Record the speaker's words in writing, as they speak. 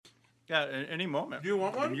Yeah, at any moment. Do you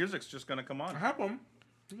want one? The music's just going to come on. I have one.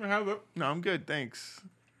 You can have it. No, I'm good, thanks.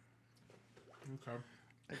 Okay.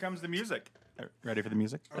 Here comes the music. Ready for the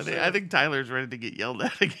music? I think Tyler's ready to get yelled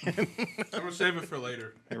at again. I'm going to save it for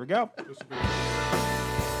later. Here we go. This will be nice.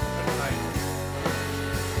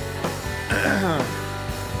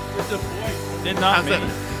 It's a boy. Did not How's me.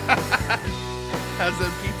 that? How's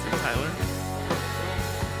that pizza, Tyler?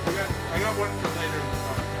 I got one for later.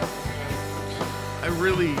 I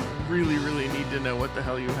really, really, really need to know what the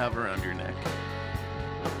hell you have around your neck.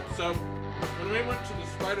 So, when we went to the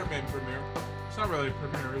Spider-Man premiere, it's not really a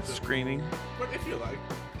premiere, is it? Screening. But if you like.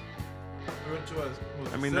 We went to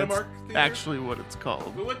a I mean, Cinemark that's theater. actually what it's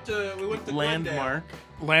called. We went to Landmark.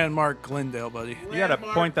 Landmark Glendale, buddy. You got to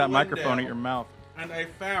point that Glendale, microphone at your mouth. And I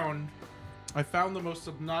found the most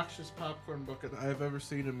obnoxious popcorn bucket I've ever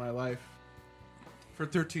seen in my life for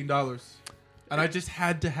 $13. And I just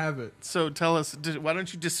had to have it. So tell us, why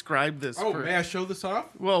don't you describe this? Oh, may I show this off?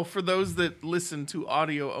 Well, for those that listen to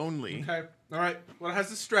audio only. Okay. All right. Well, it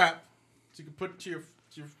has a strap, so you can put it to your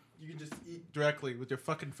you can just eat directly with your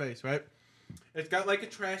fucking face, right? It's got like a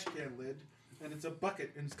trash can lid, and it's a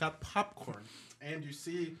bucket, and it's got popcorn, and you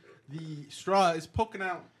see the straw is poking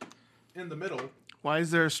out in the middle Why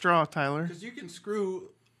is there a straw, Tyler? because you can screw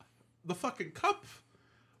the fucking cup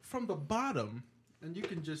from the bottom. And you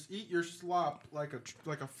can just eat your slop like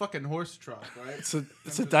a fucking horse trough, right?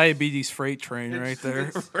 It's a diabetes freight train right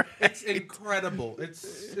there. It's incredible.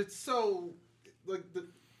 It's so like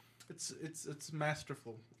it's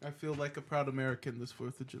masterful. I feel like a proud American this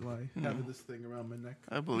 4th of July having this thing around my neck.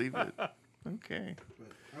 I believe it. Okay. But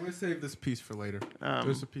I'm gonna save this piece for later.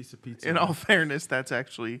 There's a piece of pizza. In all fairness, that's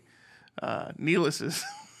actually Neelis's.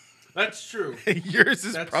 That's true. Yours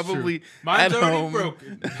is That's probably true. Mine's at already home.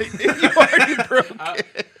 broken. You already broke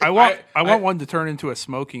it. I want one to turn into a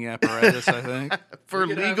smoking apparatus, I think. For You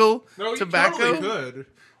could have- legal No, you tobacco. totally could.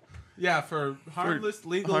 Yeah, for harmless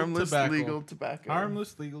legal tobacco. legal tobacco.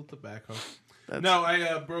 Harmless legal tobacco. That's- No,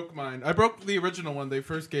 I broke mine. I broke the original one they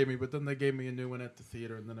first gave me, but then they gave me a new one at the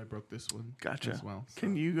theater, and then I broke this one. Gotcha. As well. So.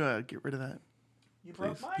 Can you get rid of that? You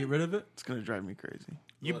broke broke mine? get rid of it? It's gonna drive me crazy.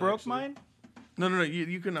 You What, broke actually? mine? No.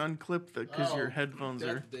 You can unclip the because your headphones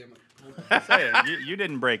are. Damn it. Hold on. Say it. You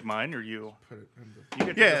didn't break mine, or you? Put it in the. You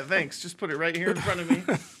get to Yeah, just- thanks. Just put it right here in front of me.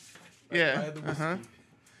 I Yeah. had the whiskey.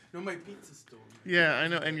 No, my pizza's stolen. Yeah, I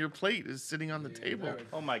know. And your plate is sitting on the table. there we go.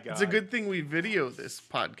 Oh my god! It's a good thing we video this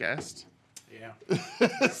podcast. Yeah.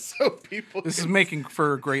 So people. This is can- making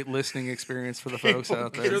for a great listening experience for the folks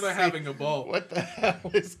out I'm sure there. they're having a ball. What the hell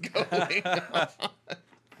is going on?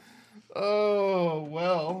 Oh,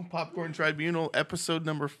 well, Popcorn Tribunal, episode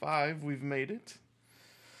number 5. We've made it.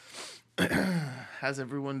 How's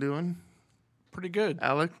everyone doing? Pretty good.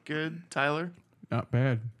 Alec, good. Tyler? Not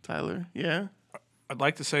bad. Tyler, yeah. I'd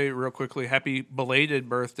like to say real quickly, happy belated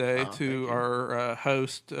birthday thank to you. our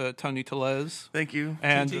host, Tony Telez. Thank you.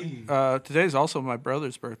 And TT. today's also my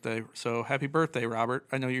brother's birthday, so happy birthday, Robert.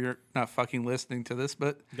 I know you're not fucking listening to this,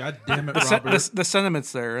 but God damn it, the, se- Robert. the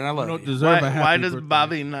sentiment's there, and I love You don't you. deserve a happy Why does birthday.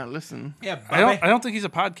 Bobby not listen? Yeah, I Bobby. don't think he's a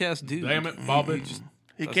podcast dude. Damn it, Bobby.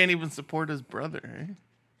 He can't even support his brother, eh?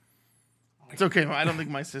 It's okay. I don't think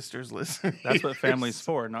my sisters listen. That's what family's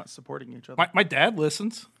for, not supporting each other. My dad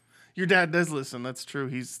listens. Your dad does listen. That's true.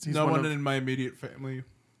 He's No one one of, in my immediate family.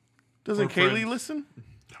 Doesn't or Kaylee friends. listen?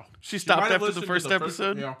 She She stopped might have after the listened to first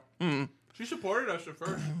episode. Yeah. She supported us at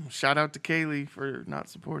first. Shout out to Kaylee for not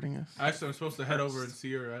supporting us. Actually, I'm supposed to head over and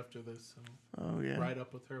see her after this. So Oh yeah. ride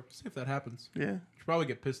up with her. See if that happens. Yeah. She'll probably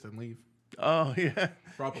get pissed and leave. Oh yeah.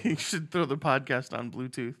 Probably. You should throw the podcast on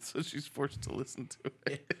Bluetooth so she's forced to listen to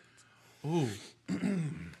it. Ooh.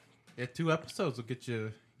 Yeah, 2 episodes will get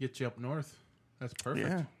you up north. That's perfect.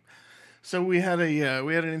 Yeah. So we had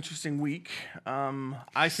an interesting week.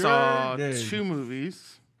 I saw did. 2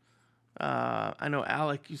 movies. I know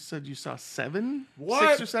Alec, you said you saw 7? What?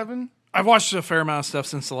 6 or 7? I've watched a fair amount of stuff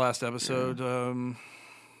since the last episode.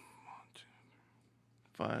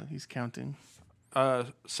 5. He's counting.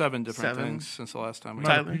 7 different 7. things since the last time we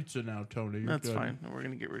I'm out of Tyler? pizza now, Tony. You're That's good. fine. We're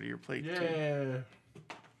gonna get rid of your plate too. Yeah.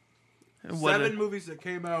 And what 7 a- movies that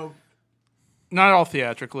came out. Not all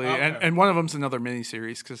theatrically, Okay. and one of them's another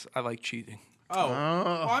miniseries because I like cheating. Oh. Oh.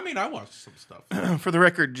 Well, I mean, I watched some stuff. For the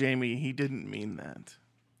record, Jamie, he didn't mean that.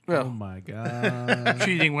 Well, my god.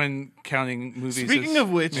 cheating when counting movies. Speaking as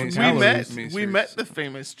of which, we miniseries. met the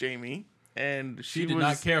famous Jamie, and She did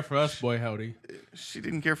not care for us, boy howdy. She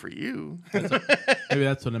didn't care for you. Maybe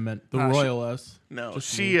that's what I meant. The Ah, royal us. No, Just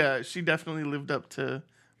she definitely lived up to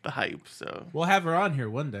the hype. So We'll have her on here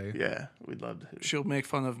one day. yeah, we'd love to. She'll make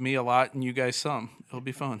fun of me a lot and you guys some. It'll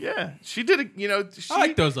be fun. Yeah, she did it. You know, she, I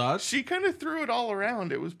like those odds. She kind of threw it all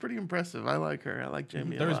around. It was pretty impressive. I like her. I like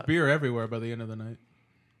Jamie a There's lot. beer everywhere by the end of the night.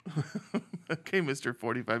 Okay, Mr.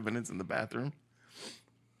 45 minutes in the bathroom.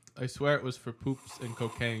 I swear it was for poops and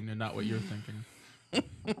cocaine and not what you're thinking.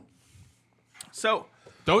 So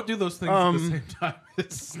Don't do those things at the same time.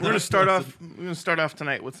 we're gonna start off. We're gonna start off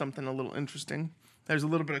tonight with something a little interesting. There's a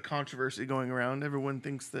little bit of controversy going around. Everyone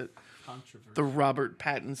thinks that the Robert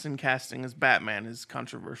Pattinson casting as Batman is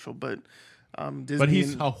controversial, but Disney. But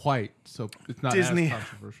he's a white, so it's not Disney- as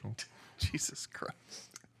controversial. Jesus Christ.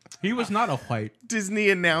 He was not a white.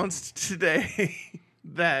 Disney announced today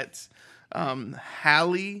that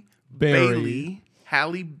Halle Berry.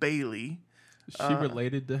 Bailey. Is she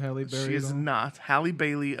related to Halle Berry? She at is all? not. Halle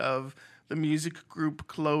Bailey of the music group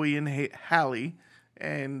Chloe and Halle.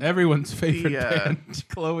 And Everyone's favorite The, band,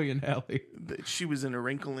 Chloe and Halle. she was in A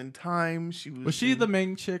Wrinkle in Time. Was she in- the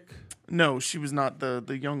main chick? No, she was not the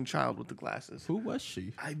young child with the glasses. Who was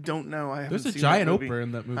she? I don't know. I haven't There's a seen giant that movie. Oprah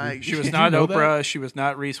in that movie. She was Did not you know Oprah. that? She was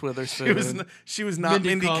not Reese Witherspoon. She was not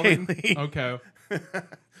Mindy Kaling? Kaling. Okay.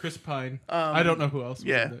 Chris Pine. I don't know who else. Was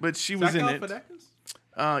Yeah, in it. but she was Zach in it.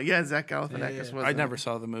 Galifianakis? Yeah, Zach Galifianakis Yeah. was. I in never it.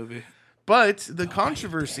 saw the movie. But the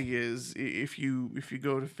controversy is if you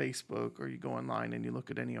go to Facebook or you go online and you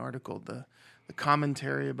look at any article, the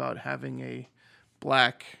commentary about having a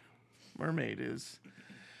black mermaid is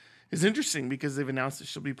interesting because they've announced that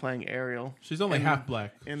she'll be playing Ariel. She's only half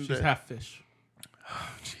black. in She's the- half fish.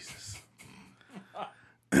 Jesus.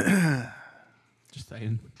 Just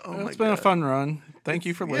saying. Oh Well, my it's been God. a fun run. Thank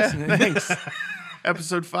you for Yeah, listening. thanks.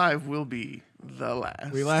 Episode 5 will be the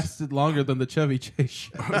last. We lasted longer than the Chevy Chase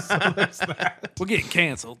show, so there's that. We're getting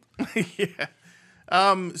canceled. Yeah.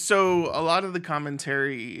 So a lot of the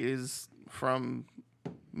commentary is from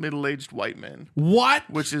middle-aged white men, What?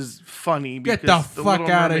 which is funny Get because the fuck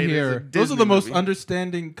Little out of Mermaid is a here. Those are Disney the most movie.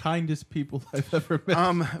 understanding, kindest people I've ever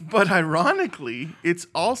met. But ironically, it's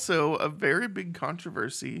also a very big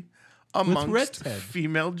controversy amongst redhead.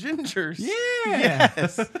 female gingers. Yeah.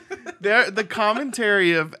 Yes. The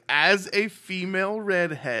commentary of as a female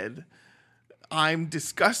redhead, I'm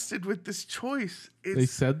disgusted with this choice. They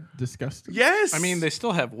said disgusting. Yes. I mean, they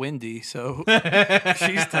still have Wendy, so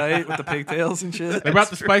she's tight with the pigtails and shit. They brought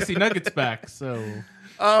the spicy nuggets back, so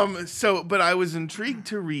but I was intrigued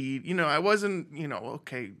to read. You know, I wasn't. You know,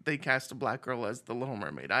 okay, they cast a black girl as the Little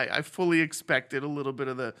Mermaid. I fully expected a little bit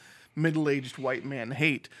of the middle-aged white man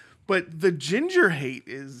hate, but the ginger hate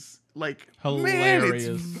is like Hilarious.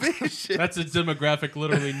 Man, it's vicious. that's a demographic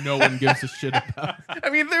literally no one gives a shit about. I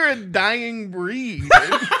mean, they're a dying breed.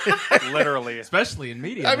 Literally. Especially in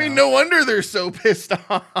media. I mean, no wonder they're so pissed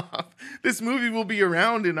off. This movie will be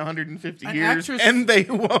around in 150 An years, actress- and they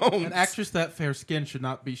won't. An actress that fair skin should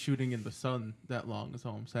not be shooting in the sun that long, is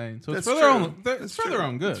all I'm saying. So it's That's for their true. own. It's That's for true. their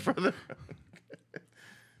own good. It's for their-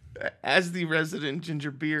 As the resident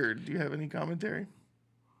ginger beard, do you have any commentary?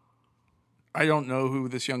 I don't know who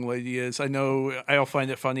this young lady is. I know I'll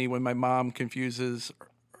find it funny when my mom confuses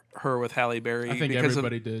her with Halle Berry. I think because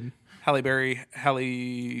everybody did. Halle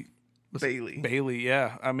Bailey. Bailey,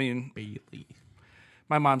 yeah. I mean, Bailey.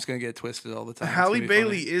 my mom's going to get twisted all the time. It's Halle gonna be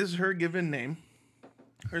Bailey funny. is her given name.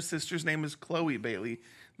 Her sister's name is Chloe Bailey.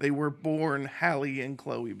 They were born Halle and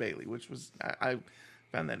Chloe Bailey, which was I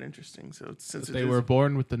found that interesting. So since They were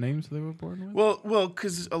born with the names they were born with? well,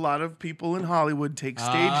 because a lot of people in Hollywood take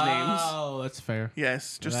stage names. Oh, that's fair.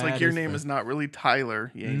 Yes, just That like your is name fair. is not really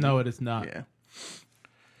Tyler. Yang. No, it is not. Yeah.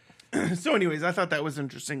 So, anyways, I thought that was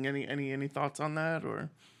interesting. Any thoughts on that, or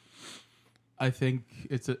I think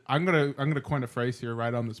it's a. I'm gonna coin a phrase here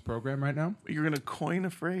right on this program right now. you're gonna coin a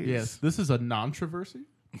phrase? Yes, this is a non-controversy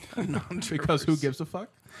because who gives a fuck?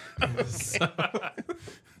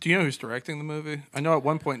 Do you know who's directing the movie? I know at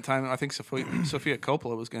one point in time, I think Sophia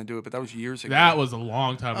Coppola was going to do it, but that was years ago. That was a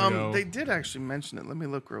long time ago. They did actually mention it. Let me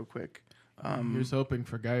look real quick. You're hoping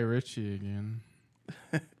for Guy Ritchie again.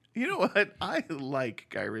 You know what? I like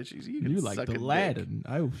Guy Ritchie. You, can You like suck the a dick. Aladdin.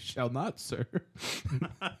 I shall not, sir.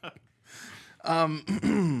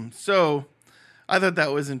 So, I thought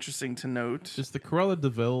that was interesting to note. Is the Cruella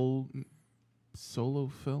DeVille solo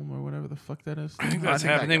film or whatever the fuck that is? I think that's I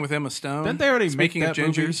think happening with Emma Stone. Didn't they already make Speaking of that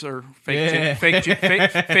movie? gingers or fake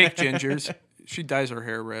gingers, she dyes her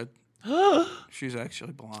hair red. She's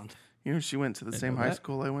actually blonde. You know, she went to the same know high that.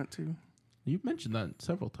 school I went to. You've mentioned that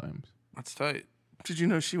several times. That's tight. Did you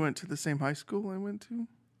know she went to the same high school I went to?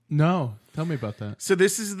 No, tell me about that. So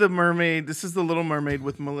this is the mermaid. This is the Little Mermaid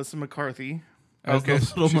with Melissa McCarthy as the Okay,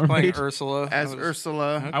 Little she's playing Mermaid. Ursula. as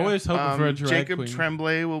Ursula. I was hoping for a drag Jacob queen.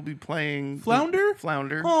 Tremblay will be playing Flounder?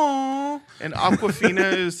 Flounder. Aww. And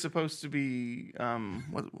Aquafina is supposed to be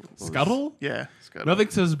what was- Scuttle? Yeah, Scuttle. Nothing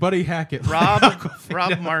says Buddy Hackett.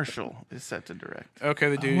 Rob Marshall is set to direct. Okay,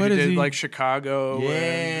 the dude What who is did he? like Chicago.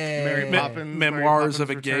 Yeah. Mary And Poppins. Mary Memoirs of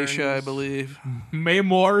a Poppins Geisha, I Returns. belive.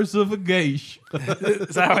 Memoirs of a Geisha.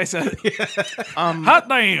 Is that how I said it? Hot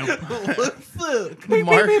damn!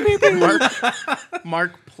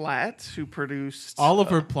 Mark Platt, who produced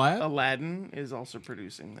Oliver Platt? Aladdin, is also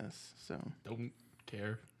producing this. So Don't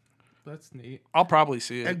care. That's neat. I'll probably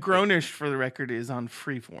see it. Grownish, for the record, is on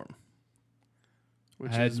Freeform,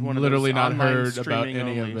 which I had is one of literally those not online heard about streaming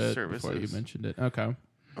any of only it services. before you mentioned it. Okay.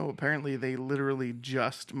 Oh, apparently they literally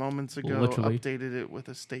just moments ago Literally. updated it with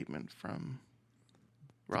a statement from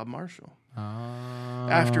Rob Marshall. Ah.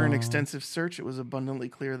 After an extensive search, it was abundantly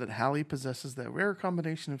clear that Hallie possesses that rare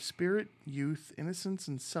combination of spirit, youth, innocence,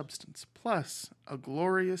 and substance, plus a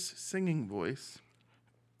glorious singing voice,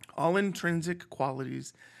 all intrinsic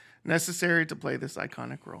qualities necessary to play this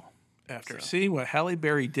iconic role. After seeing what Halle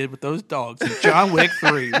Berry did with those dogs in John Wick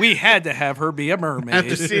 3, we had to have her be a mermaid.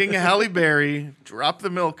 After seeing Halle Berry drop the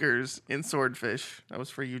milkers in Swordfish, that was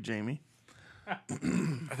for you, Jamie. I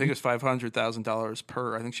think it was $500,000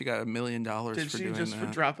 per. I think she got $1 million Did for she doing just that.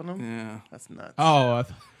 for dropping them? Yeah. That's nuts. Oh, I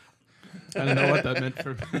didn't know what that meant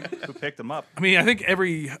for me. Who picked them up? I mean, I think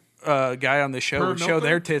every guy on the show Per would show milker?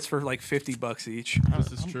 their tits for like $50 each.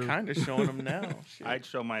 This is true. Kind of showing them now. Shit. I'd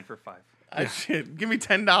show mine for $5. Shit. Give me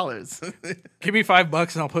 $10. Give me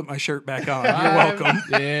 $5 and I'll put my shirt back on. You're welcome.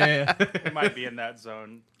 Yeah. We might be in that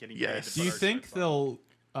zone. Getting paid Yes. to Do put you our think shirts on.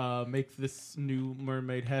 they'll make this new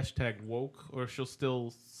mermaid hashtag woke, or she'll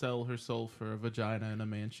still sell her soul for a vagina and a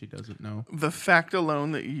man she doesn't know? The fact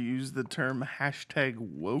alone that you use the term hashtag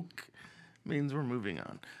woke means we're moving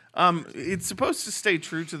on. It's supposed to stay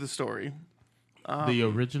true to the story. The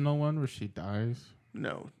original one where she dies?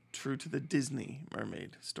 No, true to the Disney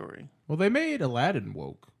mermaid story. Well, they made Aladdin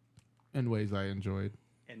woke in ways I enjoyed.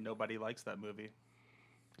 And nobody likes that movie.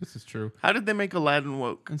 This is true. How did they make Aladdin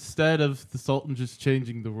woke? Instead of the Sultan just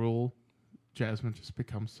changing the rule, Jasmine just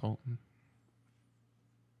becomes Sultan.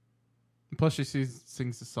 And plus, she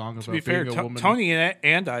sings the song about To be fair, being a woman. Tony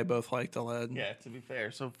and I both liked Aladdin. Yeah, to be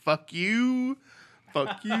fair. So fuck you.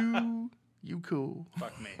 Fuck you. You cool.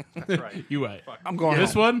 Fuck me. That's right. You right. Fuck I'm going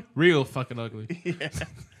This home. one, real fucking ugly. Yeah.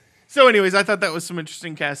 So, anyways, I thought that was some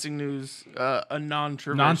interesting casting news. A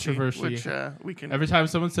non-traversy. Non-traversy. Which we can... Every time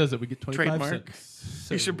someone says it, we get 25 Trademark. cents.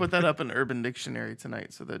 You should put that up in Urban Dictionary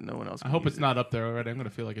tonight so that no one else I can hope use it's not up there already. I'm going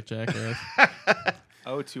to feel like a jackass.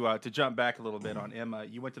 Oh, to jump back a little bit on Emma,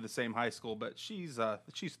 you went to the same high school, but she's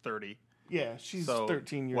 30. Yeah, she's So,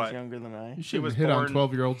 13 years what? younger than I. You shouldn't was hit on born-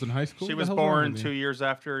 12-year-olds in high school. She What was the hell's wrong born with 2 you? years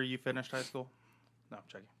after you finished high school. No, I'm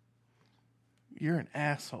checking. You're an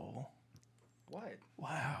asshole. What?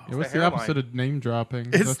 Wow. Yeah, what's the the opposite hairline. of name dropping?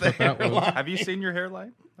 It's That's the what that was. hairline. Have you seen your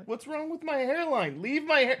hairline? What's wrong with my hairline? Leave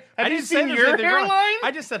my hair. Have I you didn't say seen there's your anything wrong. hairline?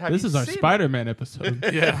 I just said, have This you is our seen it? Spider-Man episode.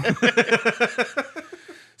 Yeah.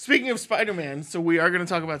 Speaking of Spider-Man, so we are going to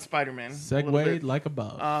talk about Spider-Man. a little Segued bit. like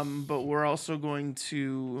above. But we're also going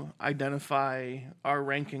to identify our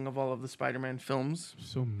ranking of all of the Spider-Man films.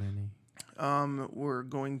 So many. We're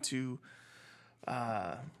going to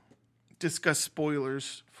discuss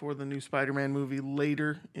spoilers for the new Spider-Man movie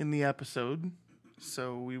later in the episode.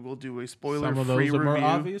 So we will do a Some of spoiler-free those are more review.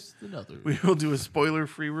 obvious than others. We will do a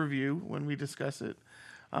spoiler-free review when we discuss it.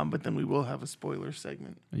 But then we will have a spoiler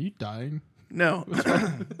segment. Are you dying? No.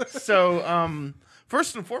 So,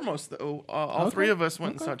 first and foremost, though, all Okay. three of us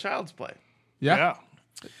went and saw Child's Play. Yeah.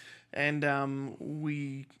 And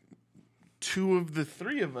two of the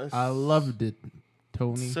three of us. I loved it,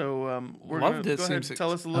 Tony. So, we're Loved gonna it go ahead seems and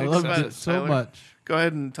tell us a I little loved bit about it so Tyler. much. Go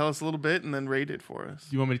ahead and tell us a little bit and then rate it for us.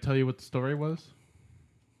 Do you want me to tell you what the story was?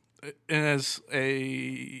 And as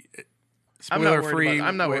a I'm not spoiler-free...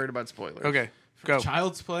 worried about spoilers. Okay, go.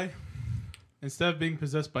 Child's Play. Instead of being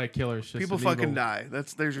possessed by a killer, it's just People an fucking evil- die.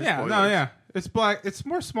 There's your Yeah, spoilers. no, yeah. It's black. It's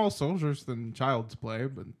more Small Soldiers than Child's Play,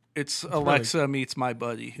 but It's Alexa meets My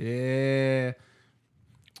Buddy. yeah,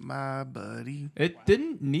 My buddy. it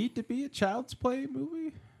didn't need to be a Child's Play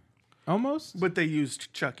movie. Almost. But they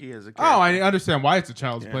used Chucky as a character. Oh, I understand why it's a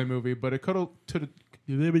Child's Yeah. Play movie, but it could have.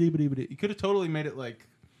 You could have totally made it like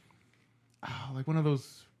one of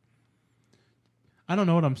those. I don't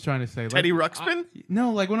know what I'm trying to say. Teddy like, Ruxpin?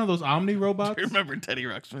 No, like one of those Omni robots. I remember Teddy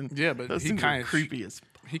Ruxpin. Yeah, but Those he things kind are of creepy as...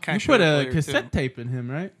 He You kind of put a cassette tape in him,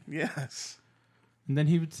 right? Yes. And then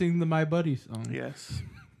he would sing the My Buddy song. Yes.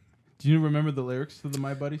 Do you remember the lyrics to the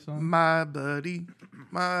My Buddy song? My buddy,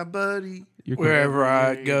 my buddy. Wherever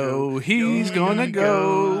I go, he's gonna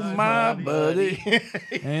go, my buddy.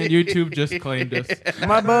 And YouTube just claimed us.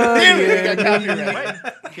 My buddy.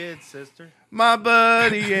 Kid sister. My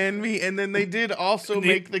buddy and me. And then they did also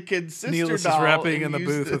make the kid's sister Needless is doll rapping and in the use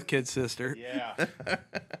booth with Kid's sister. Yeah.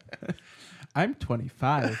 I'm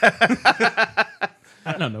 25.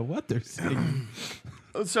 I don't know what they're saying.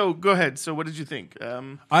 So go ahead. So what did you think?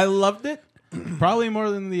 I loved it. Probably more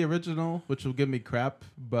than the original, which will give me crap,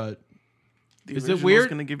 but is it weird?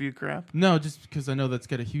 Going to give you crap? No, just because I know that's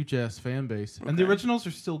got a huge ass fan base, and the Okay. originals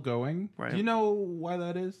are still going. Right. Do you know why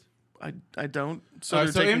that is? I don't. So,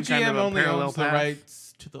 So, they're taking MGM kind of a only parallel owns the path?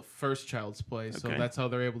 rights to the first Child's Play, so Okay. that's how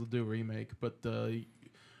they're able to do a remake. But they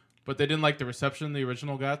didn't like the reception the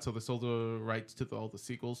original got, so they sold the rights to all the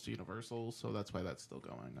sequels to Universal. So that's why that's still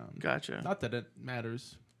going on. Gotcha. Not that it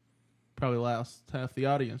matters. Probably lost half the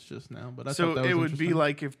audience just now, but I So thought that was it would be interesting.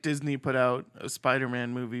 like if Disney put out a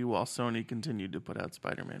Spider-Man movie while Sony continued to put out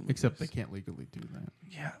Spider-Man movies. Except they can't legally do that.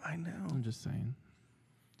 Yeah, I know. I'm just saying.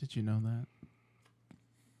 Did you know that?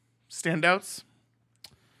 Standouts?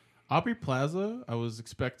 Aubrey Plaza, I was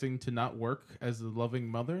expecting to not work as a loving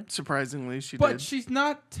mother. Surprisingly, she But did. she's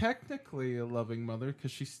not technically a loving mother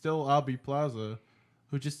because she's still Aubrey Plaza,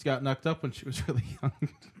 who just got knocked up when she was really young.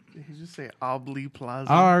 Did you just say Aubrey Plaza?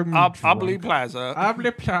 Aubrey Plaza.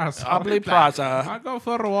 Aubrey Plaza. Aubrey Plaza. I go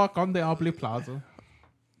for a walk on the Aubrey Plaza.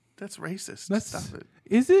 That's racist. That's Stop it.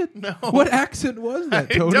 Is it? No. What accent was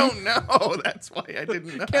that, I Tony? don't know. That's why I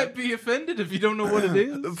didn't know. Can't be offended if you don't know what it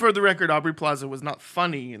is. For the record, Aubrey Plaza was not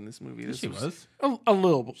funny in this movie. This She was. A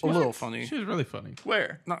little funny. She was really funny.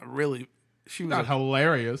 Where? Not really. She was Not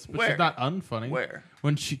hilarious, but Where? she's not unfunny. Where?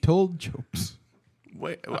 When she told jokes.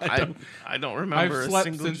 Wait, I don't remember I've a slept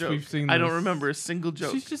single since joke. we've seen I don't this. remember a single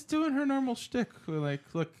joke. She's just doing her normal shtick. Like,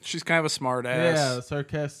 look, she's kind of a smart ass. yeah,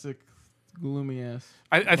 sarcastic, gloomy ass.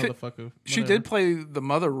 I think motherfucker. she Whatever. did play the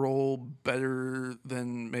mother role better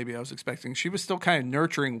than maybe I was expecting. She was still kind of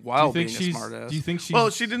nurturing Do while you think being a she's? smart ass. Do you think she's? Well,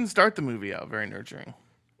 she didn't start the movie out very nurturing.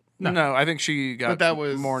 No, I think she got But that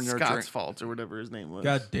was more nurturing. Scott's fault or whatever his name was.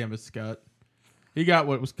 God damn it, Scott. He got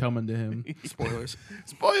what was coming to him. Spoilers.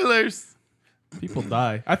 Spoilers. People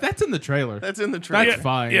die. That's in the trailer. That's in the trailer. That's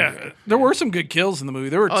fine. Yeah, there were some good kills in the movie.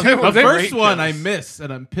 There were Oh, two. there were The great first one I kills. missed,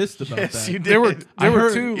 and I'm pissed about Yes, that. you did. There were I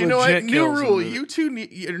heard- two You know what? legit New kills in rule: the- you two,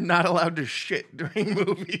 you're not allowed to shit during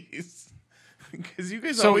movies because you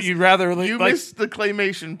guys. So always, you'd rather you like missed the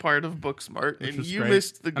claymation part of Booksmart, Which and was you great.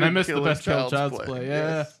 missed the good And I missed the kill best of Child's Play. Yeah.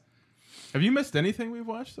 Yes. Have you missed anything we've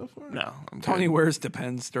watched so far? No, I'm Tony good. wears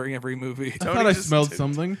Depends during every movie. I Tony thought I just smelled did-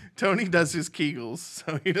 something. Tony does his Kegels,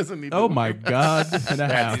 so he doesn't need. Oh to my worry. god and a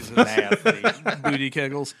half. He's an athlete. Booty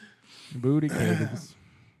kegels. Booty cables.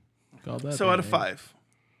 Call that So their out of name. 5,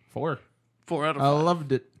 4. 4 out of I 5,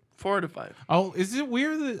 loved it. 4 out of 5. Oh, is it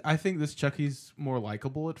weird that I think this Chucky's more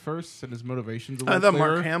likable at first and his motivations a little I thought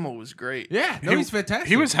clearer? Mark Hamill was great. Yeah, no, he's fantastic.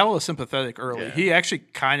 He was hella sympathetic early. Yeah. He actually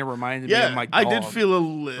kind of reminded me of Yeah, my dog. I did feel a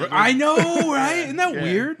little. I know, right? Isn't that Yeah,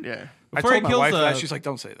 weird? Yeah, I Before told he my kills wife a- that. She's like,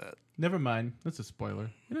 "Don't say that." Never mind. That's a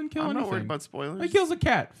spoiler. He didn't kill I'm anything. not worried about spoilers. He kills a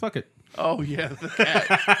cat. Fuck it. Oh yeah, the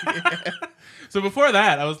cat. So before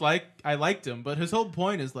that, I was like, I liked him, but his whole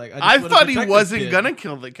point is like, I just wanna thought he protect this wasn't kid. gonna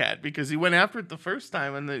kill the cat because he went after it the first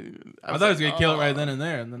time, and I thought he was gonna kill it right "Oh." then and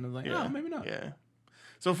there, and then I was like, Yeah, oh, maybe not. Yeah.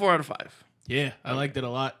 So 4 out of 5. Yeah, I liked it a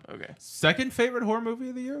lot. Okay. Second favorite horror movie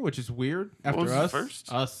of the year, which is weird. After was the Us,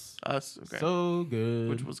 first? Us, Us. Okay. so good.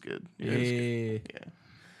 Which was good. yeah. It was good. Yeah.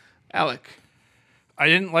 Alec. I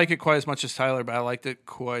didn't like it quite as much as Tyler, but I liked it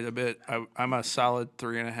quite a bit. I'm a solid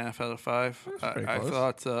 3.5 out of 5. pretty I close.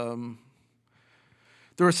 thought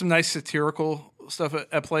there was some nice satirical stuff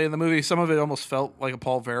at play in the movie. Some of it almost felt like a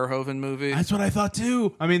Paul Verhoeven movie. That's what I thought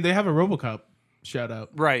too. I mean, they have a RoboCop shout out,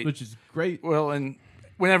 Right. Which is great. Well, and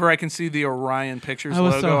whenever I can see the Orion Pictures I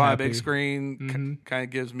was logo so on a happy. big screen, kind of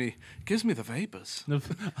gives me the vapors.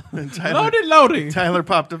 Loaded. Tyler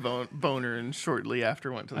popped a boner and shortly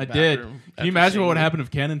after went to the I bathroom. did. Can after you imagine seeing what would it. happen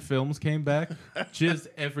if Canon Films came back? Jizz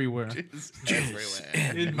everywhere.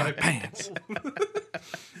 Everywhere. In my pants.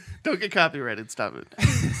 Don't get copyrighted. Stop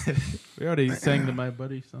it. We already sang the My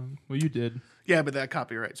Buddy song. Well, you did. Yeah, but that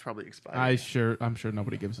copyright's probably expired. I'm sure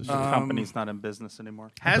nobody gives a shit. The company's not in business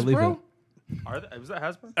anymore. believe Hasbro? Was that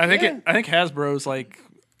Hasbro? I think Yeah. I think Hasbro's like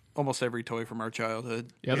almost every toy from our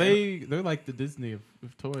childhood. yeah, they're like the Disney of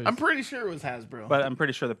toys. I'm pretty sure it was Hasbro. But I'm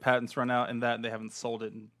pretty sure the patents run out and that and they haven't sold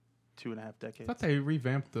it in 2.5 I decades. thought they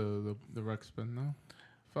revamped the Ruxpin, no?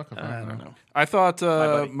 Fuck if I don't know. I thought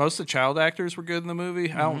buddy. most of the child actors were good in the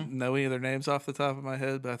movie. I don't know any of their names off the top of my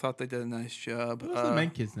head, but I thought they did a nice job. What was the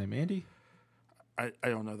main kid's name? Andy? I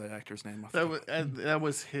don't know that actor's name. That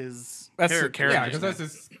was his That's the character. character. Yeah, because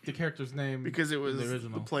that's the character's name. Because it was in the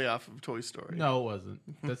original. playoff of Toy Story. No, it wasn't.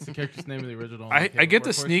 That's the character's name of the original. I get the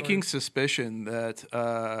Toy sneaking Story. suspicion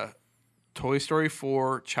that Toy Story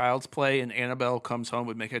 4, Child's Play, and Annabelle Comes Home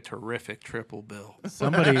would make a terrific triple bill.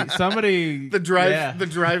 Somebody. The yeah.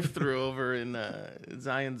 drive-through over in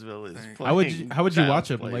Zionsville is playing. How would you watch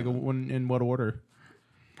Child's it? Play. Like in what order?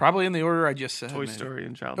 Probably in the order I just said. Toy maybe. Story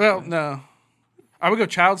and Child's Well, Play. no. I would go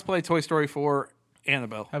Child's Play, Toy Story 4,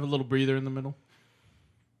 Annabelle. Have a little breather in the middle.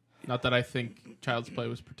 Not that I think Child's Play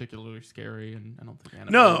was particularly scary, and I don't think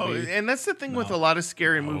Annabelle No, would be. and that's the thing with a lot of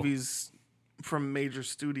scary movies from major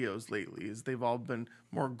studios lately is they've all been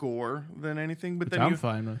more gore than anything. But Which then I'm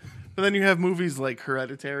fine with. But then you have movies like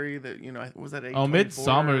Hereditary that was that Oh,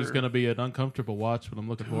 Midsommar is going to be an uncomfortable watch, but I'm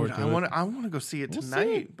looking forward to it. I want to go see it We'll see tonight.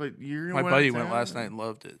 it. But you're My buddy went last night and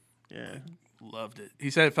loved it. Yeah. Loved it.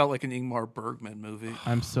 He said it felt like an Ingmar Bergman movie.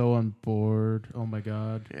 I'm so on board. Oh my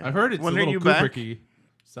god! Yeah. I've heard it's When a are little you back? Kubricky.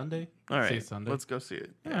 Sunday. All Say right, Sunday. let's go see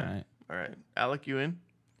it. All right. All right, Alec, you in?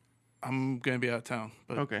 I'm going to be out of town,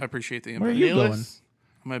 but Okay. I appreciate the Where are invite. you going? Neelis?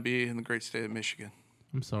 I'm going to be in the great state of Michigan.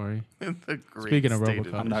 I'm sorry. The great Speaking of state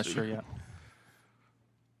RoboCop. I'm not sure yet.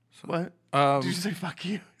 What? Um, Did you say fuck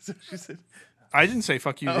you? Is that what you said? I didn't say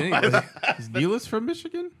fuck you to Oh, anybody. Is Neelis from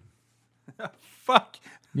Michigan? Fuck.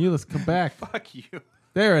 Neelis, come back. Fuck you.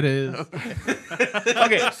 There it is.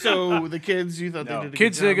 Okay, so the kids, you thought they did a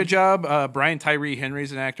Kids good did a good job. Brian Tyree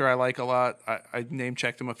Henry's an actor I like a lot. I name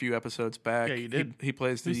checked him a few episodes back. Yeah, you did. He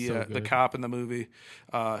plays He's so the good. cop in the movie.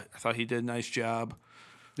 I thought he did a nice job.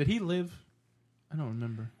 Did he live? I don't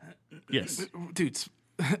remember. Yes. Dudes,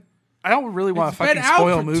 I don't really want to It's been fucking out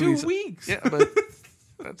spoil for movies. 2 weeks. Yeah, but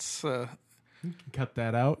that's You can cut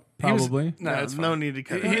that out. he was- Probably. no, it's no fine. need to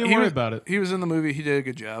cut Don't it. even worry was, about it. He was in the movie. He did a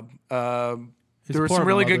good job. His There were poor some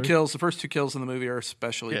really good mother. kills. The first 2 kills in the movie are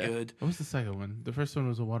especially Yeah. good. What was the second one? The first one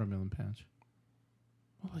was a watermelon patch.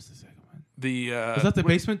 What was the second one? The Was that the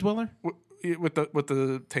basement dweller? with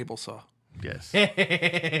the table saw. Yes.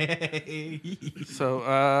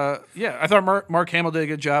 So yeah, I thought Mark Hamill did a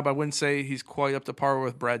good job. I wouldn't say he's quite up to par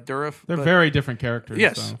with Brad Dourif. They're but very different characters.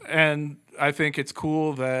 yes, So. and I think it's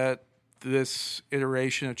cool that this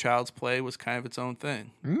iteration of Child's Play was kind of its own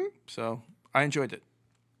thing. Mm-hmm. So I enjoyed it.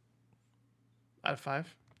 Out of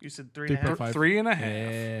 5? You said 3.5? 3.5. 3.5.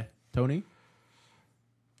 Yeah. Tony?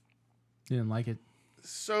 You didn't like it?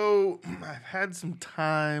 So I've had some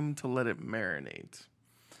time to let it marinate.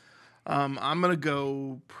 I'm gonna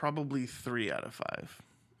go probably 3 out of 5.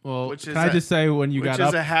 Well, Which can is I a- just say when you Which got is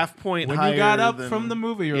up a half point when higher you got up than- from the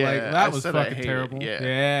movie, you're Yeah, like, I that was said I fucking hate it. terrible. Yeah.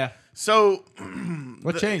 Yeah. So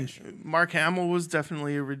What changed? Mark Hamill was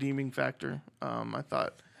definitely a redeeming factor. I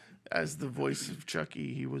thought as the voice of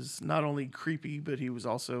Chucky, he was not only creepy, but he was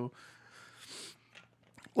also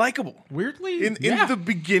likable. Weirdly, In yeah. the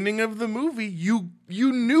beginning of the movie, you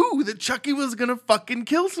knew that Chucky was gonna fucking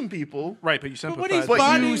kill some people, Right, but you when he's sympathize. but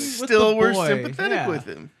Bonding you with still the were boy. sympathetic Yeah. with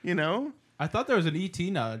him. You know? I thought there was an ET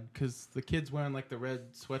nod because the kid's wearing like the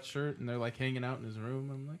red sweatshirt and they're like hanging out in his room.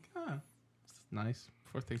 I'm like, it's nice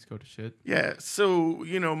before things go to shit. Yeah. So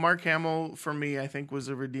Mark Hamill for me, I think, was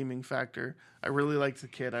a redeeming factor. I really liked the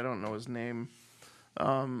kid. I don't know his name.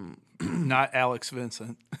 Not Alex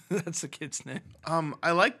Vincent. That's the kid's name.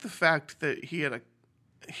 I like the fact that he had a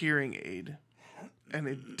hearing aid, and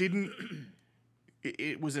it didn't.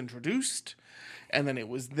 It was introduced, and then it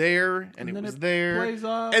was there, and it then was it there, plays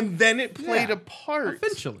off. and then it played Yeah. a part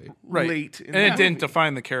Eventually. Right. late in And the it didn't movie.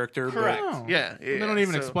 define the character. Correct. No. Yeah. They don't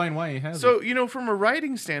even explain why he has it. So from a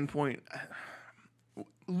writing standpoint,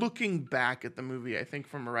 looking back at the movie, I think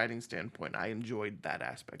from a writing standpoint, I enjoyed that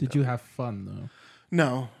aspect. Did of you it. have fun though?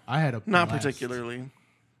 No, I had a not blast. particularly.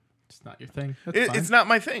 It's not your thing. That's fine. It's not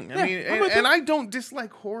my thing. Yeah, I mean, I'm with and you. I don't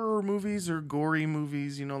dislike horror movies or gory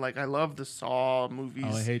movies. Like I love the Saw movies.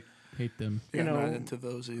 Oh, I hate them. Yeah, know, not into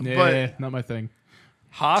those either. Yeah, not my thing.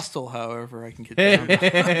 Hostile, however, I can get down.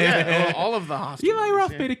 Yeah, all of the hospitals. Eli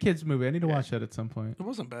Roth made a kids movie. I need to watch that at some point. It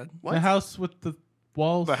wasn't bad. What? The house with the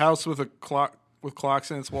walls. The house with a clock with clocks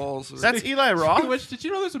in its walls. That's Eli Roth. Which, did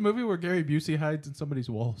you know there's a movie where Gary Busey hides in somebody's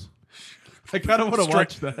walls? I kind of want to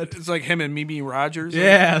watch that. It's like him and Mimi Rogers.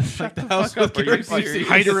 Yeah, it's like the house fuck with up. Are Gary you serious? Busey.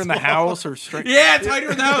 Hide her in the house or straight. Yeah, it's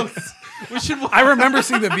Hider in the House. We should watch. I remember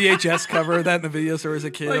seeing the VHS cover of that in the video store as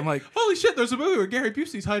a kid. I'm like, holy shit! There's a movie where Gary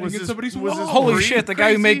Busey's hiding Was in this- somebody's was wall. this holy Pre- shit, the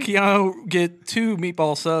guy who made crazy? Keanu get 2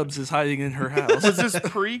 meatball subs is hiding in her house. Was this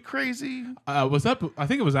pre-crazy? Was that? I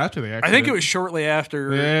think it was after the accident. I think it was shortly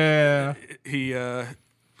after Yeah. he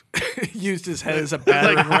used his head as a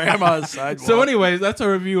battering ram on the sidewalk. So, anyways, that's a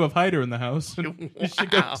review of Hider in the House. You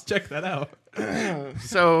should go check that out.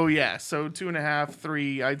 So 2.5,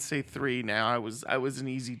 3. I'd say 3 now. I was an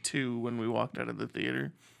easy 2 when we walked out of the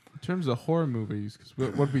theater. In terms of horror movies,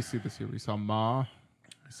 because what did we see this year? We saw Ma.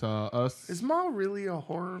 We saw Us. Is Ma really a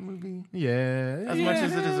horror movie? Yeah. As much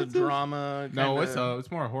as it is a drama. No, kinda-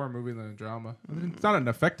 it's more a horror movie than a drama. I mean, it's not an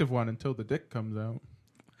effective one until the dick comes out.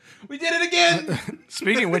 We did it again.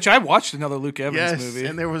 Speaking of which, I watched another Luke Evans Yes, movie.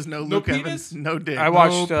 and there was no Luke penis? Evans, no dick. I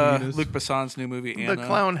watched penis. Luc Besson's new movie, The Anna.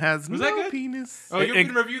 clown has Was no that good? penis. Oh, you It-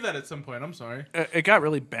 can review that at some point. I'm sorry. It got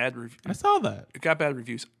really bad reviews. I saw that. It got bad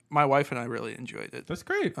reviews. My wife and I really enjoyed it. That's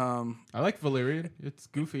great. Uh, I like Valerian. It's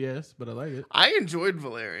goofy ass, but I like it. I enjoyed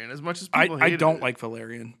Valerian as much as people I hated don't it. like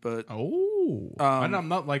Valerian, but Oh. I'm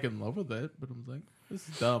not like in love with it, but I'm like, this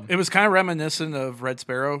is dumb. it was kind of reminiscent of Red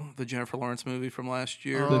Sparrow, the Jennifer Lawrence movie from last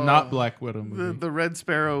year. The not Black Widow movie. The Red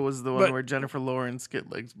Sparrow was the one But- where Jennifer Lawrence get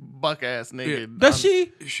like buck ass naked. Does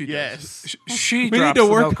she? She Yes. does. She We drops need to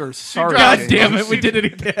the work- milkers. Sorry. dropped- God damn it, we did it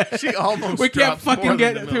again. She almost. We can't dropped fucking more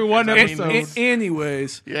get than the through milkers. one I mean, episode.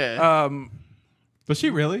 Anyways, Yeah. Was she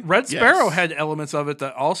really? Red Sparrow Yes. had elements of it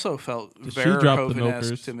that also felt she drop the Verhoeven-esque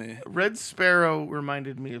milkers? to me. Red Sparrow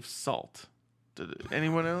reminded me of Salt. Did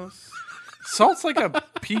anyone else? Salt's like a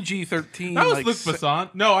PG-13. That was like, Luc Besson.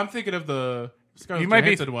 No, I'm thinking of the Scarlett You might be-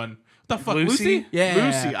 Johansson one. What the fuck, Lucy? Lucy? Yeah,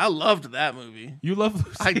 Lucy. I loved that movie. You love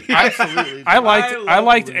Lucy. I absolutely. I did. love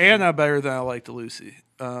liked Lucy. Anna better than I liked Lucy.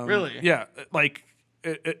 Really? Yeah, like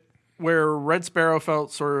where Red Sparrow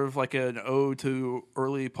felt sort of like an ode to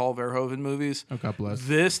early Paul Verhoeven movies. Oh, God bless.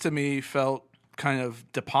 This to me felt kind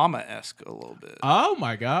of De Palma-esque a little bit. Oh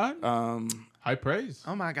my God. High praise.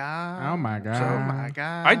 Oh my god. Oh my God. Oh my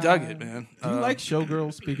god. I dug it, man. Do you like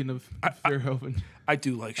Showgirls? Speaking of Verhoeven, I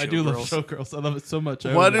do like Showgirls. I do love Showgirls. I love it so much.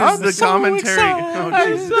 What is I'm the so commentary?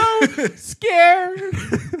 excited. Oh, I'm so scared.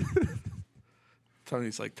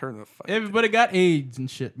 Tony's like, turn the fuck. Everybody got AIDS and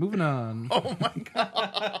shit. Moving on. oh my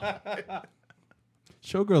god.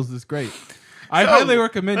 Showgirls is great. I highly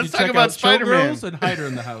recommend you let's talk check about out Spider-Man. Showgirls and Hider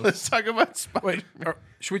in the House. Let's talk about Spider. Wait,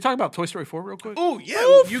 should we talk about Toy Story 4 real quick? Oh yeah,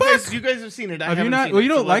 Oh, you fuck. guys have seen it. I Have you haven't not? Seen Well, it, you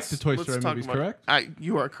so don't like let's- the Toy let's Story talk movies, about it. correct?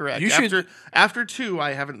 You are correct. You should- after 2,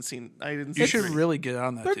 I haven't seen. I didn't. See You should three. really get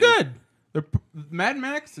on that. They're dude. good. Mad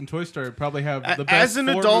Max and Toy Story probably have the best. As an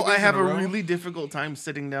 4 adult, I movies have in a row. really difficult time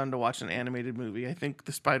sitting down to watch an animated movie. I think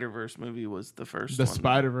the Spider-Verse movie was the first The one.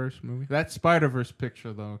 Spider-Verse movie. That Spider-Verse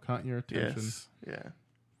picture though caught your attention. Yes. Yeah.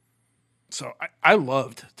 So I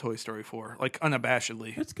loved Toy Story 4, like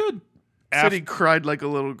unabashedly. It's good. Said he cried like a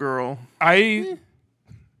little girl. I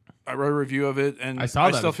wrote a review of it, and I saw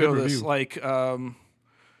that. still It's a good feel this review. like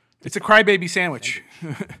it's a crybaby sandwich.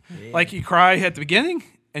 Like you cry at the beginning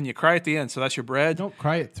and you cry at the end, so that's your bread. Don't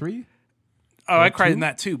cry at 3. Oh, I cried 2? in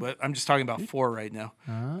that too, but I'm just talking about 4 right now.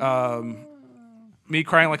 Me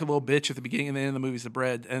crying like a little bitch at the beginning and the end of the movie is the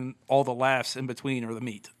bread, and all the laughs in between are the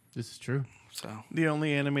meat. This is true. So The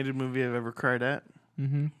only animated movie I've ever cried at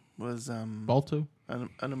was Balto. an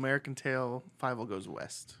American Tale. 5 Goes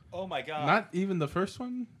West. Oh my god. Not even the first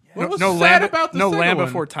one. What was no sad Land, about the no second Land one?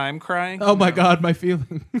 Before Time crying. Oh my God, my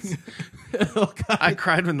feelings. Oh, God. I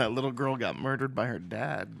cried when that little girl got murdered by her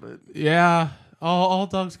dad, but Yeah. All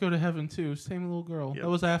dogs go to heaven too. Same little girl. Yep. That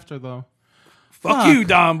was after though. Fuck you,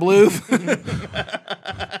 Don Bluth.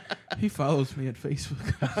 He follows me at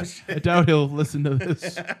Facebook. I doubt he'll listen to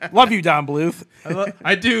this. Love you, Don Bluth.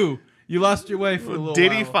 I do. You lost your way for a little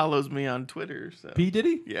Diddy while. follows me on Twitter. So P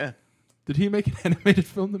Diddy? yeah, Did he make an animated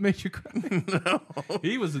film that made you cry? no,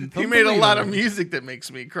 He was in. he made a lot of music. music that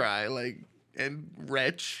makes me cry, like and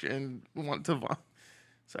retch and want to.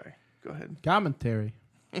 Sorry, go ahead. Commentary.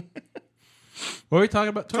 What are we talking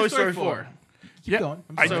about? Toy Story 4. Keep going.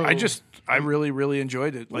 I really, really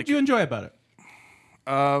enjoyed it. What Like, did you enjoy about it?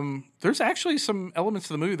 there's actually some elements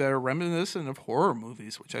of the movie that are reminiscent of horror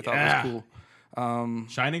movies, which I thought Yeah. was cool.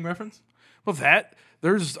 Shining reference? Well,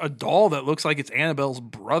 there's a doll that looks like it's Annabelle's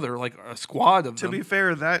brother, like a squad of To them. be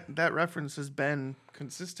fair, that reference has been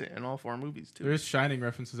consistent in all 4 movies too. There's Shining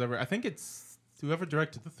references ever. I think it's whoever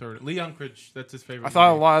directed the third. Lee Unkrich. That's his favorite. I thought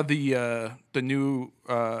a movie. lot of the new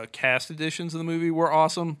cast editions of the movie were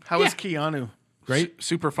awesome. How is Keanu? Great.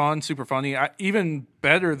 Super fun, super funny. Even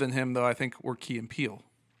better than him, though, I think, were Key and Peele.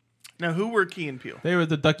 Now, who were Key and Peele? They were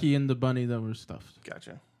the ducky and the bunny that were stuffed.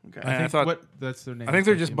 Gotcha. Okay. I I think thought- that's their name. I think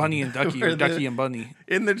they're Ducky just and Bunny and Ducky, or Were Ducky the- and Bunny.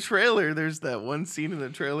 In the trailer, there's that one scene in the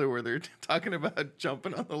trailer where they're talking about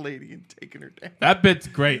jumping on the lady and taking her down. That bit's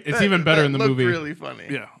great. It's even better in the looked movie. Really funny.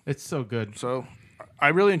 Yeah. It's so good. So I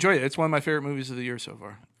really enjoyed it. It's one of my favorite movies of the year so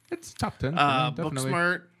far. It's top 10. for me, definitely.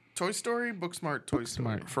 Booksmart Toy Story, Booksmart, Toy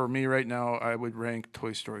Story. Booksmart. For me right now, I would rank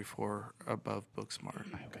Toy Story 4 above Booksmart.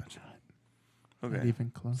 Not Okay. even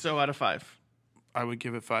close. So out of 5. I would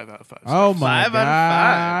give it 5 out of 5. Oh my 5 god!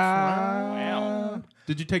 out of 5. Wow.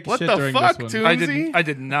 Did you take a What shit the during fuck, this dude? one? I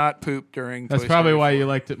did not poop during. That's Toy probably Story why 4. you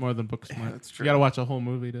liked it more than Booksmart. Yeah, that's true. You got to watch a whole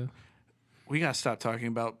movie to. We gotta stop talking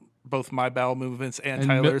about both my bowel movements and And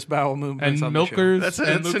Tyler's bowel movements. And on the show. Milkers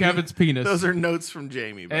and Luke an- Evans' penis. Those are notes from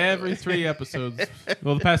Jamie. by the Every way. 3 episodes.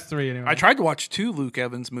 Well, the past 3 anyway. I tried to watch 2 Luke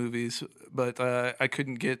Evans movies, but I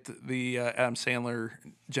couldn't get the Adam Sandler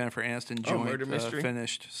Jennifer Aniston joint Murder Mystery?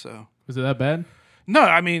 finished. So Was it that bad? no,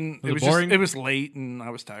 I mean Was it it was boring? just it was late and I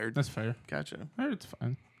was tired. That's fair. Gotcha. It's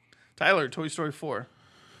fine. Tyler, Toy Story 4.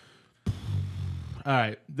 All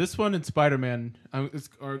right, this one and Spider-Man. This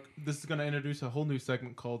is going to introduce a whole new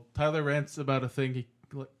segment called Tyler rants about a thing he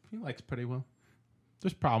likes pretty well.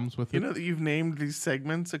 There's problems with it, You know that you've named these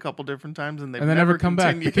segments a couple different times and they've and they never come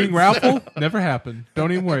back. The continued, King so- Raffle never happened.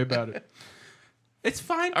 Don't even worry about it. It's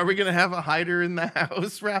fine. Are we gonna have a hider in the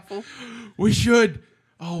house raffle? We should.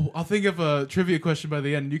 Oh, I'll think of a trivia question by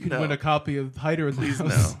the end. You can No. win a copy of Hider in the Please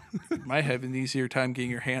House. no. Might have an easier time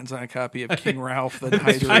getting your hands on a copy of King Ralph than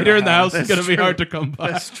Hider in the House is That's going to be true. hard to come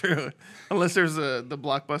by. That's true. Unless there's the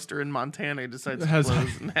Blockbuster in Montana decides to Has-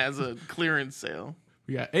 close and has a clearance sale.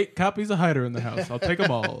 We got 8 copies of Hider in the house. I'll take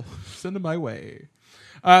them all. Send them my way.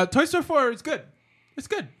 Toy Story 4 is good. It's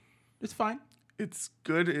good. It's fine. It's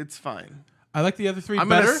good. It's fine. I like the other 3 I'm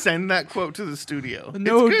better. gonna send that quote to the studio.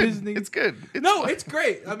 No, it's good. Disney. It's good. It's No, fine. it's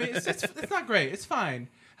great. I mean, it's not great. It's fine.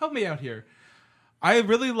 Help me out here. I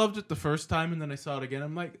really loved it the first time, and then I saw it again.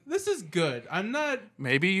 I'm like, this is good. I'm not.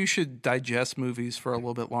 Maybe you should digest movies for a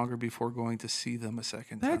little bit longer before going to see them a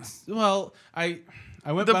second time. That's well. I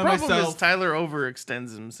went The by problem myself. is Tyler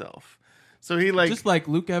overextends himself. So he like. just like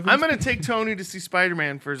Luke Evans. I'm gonna take Tony to see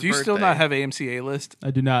Spider-Man for his Do you birthday. still not have AMC A list? I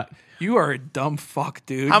do not. You are a dumb fuck,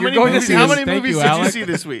 dude. How You're many going movies, to see how this- many Thank movies you, did you Alex. see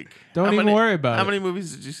this week? Don't How even many- worry about How it. many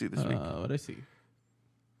movies did you see this week? What I see?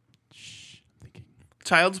 Shh. I'm thinking.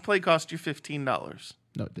 Child's Play cost you $15.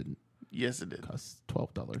 No, it didn't. Yes, it did. Cost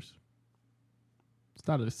 $12. It's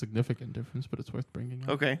not a significant difference, but it's worth bringing up.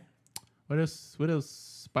 Okay. What else? What else?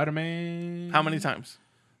 Spider-Man. How many times?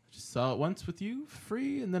 Just saw it once with you,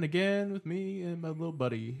 free, and then again with me and my little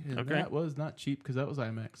buddy. And Okay. that was not cheap because that was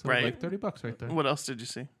IMAX. So Right. like $30 right there. What else did you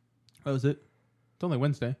see? That was it. It's only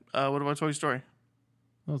Wednesday. What about Toy Story?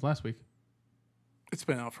 That was last week. It's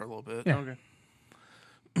been out for a little bit. Yeah. Okay.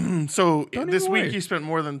 So Don't this even week worry. you spent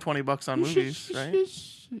more than $20 on movies, right?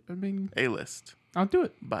 I mean, A list. I'll do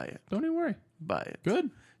it. Buy it. Don't even worry. Buy it. Good.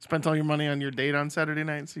 Spent all your money on your date on Saturday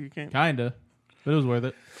night, so you can't. Kinda. But it was worth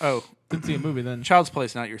it. Oh, Didn't see a movie then. Child's Play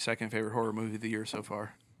is not your second favorite horror movie of the year so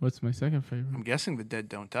far. What's my second favorite? I'm guessing The Dead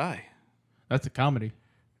Don't Die. That's a comedy.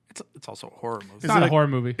 It's also a horror movie. It's not a horror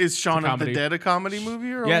movie. Is Shaun It's a of the comedy. Dead a comedy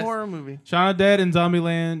movie or Yes. a horror movie? Shaun of the Dead and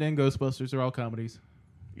Zombieland and Ghostbusters are all comedies.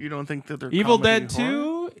 You don't think that they're Evil comedy Dead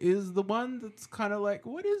horror? 2 is the one that's kind of like,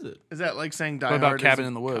 what is it? Is that like saying Die What about Hard is Cabin a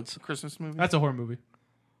in the Woods? Christmas movie? That's a horror movie.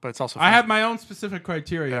 But it's also I have my own specific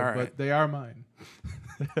criteria, All right. but they are mine.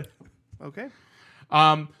 Okay.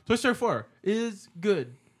 Toy Story 4 is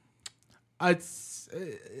good. It's,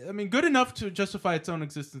 I mean, good enough to justify its own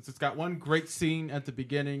existence. It's got one great scene at the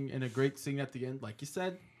beginning and a great scene at the end, like you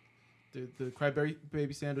said, the cryberry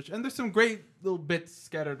baby sandwich, and there's some great little bits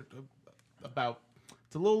scattered about.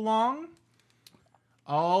 It's a little long.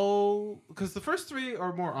 All because the first 3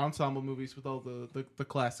 are more ensemble movies with all the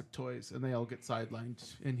classic toys, and they all get sidelined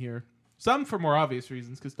in here. Some for more obvious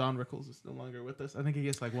reasons, because Don Rickles is no longer with us. I think he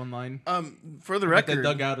gets like one line. For the Like they record,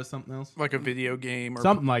 dug out of something else. like a video game or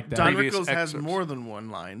Something like that. Don previous Rickles has excerpts. more than one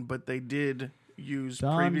line, but they did use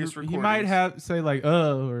Don- previous recordings. He might have say like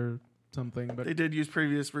or something, but They did use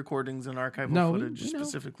previous recordings and archival No, we footage know.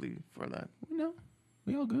 specifically for that.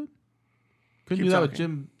 we all good. Couldn't Keep do that with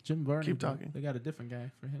talking. Jim Varney. Keep but talking. They got a different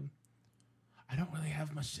guy for him. I don't really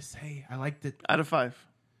have much to say. I liked it. Out of 5.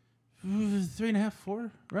 3.5,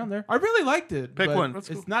 4, around there. I really liked it. Pick but one.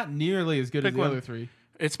 It's not nearly as good Pick as the one. other 3.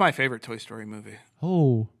 It's my favorite Toy Story movie.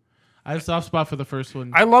 Oh, I have a soft spot for the first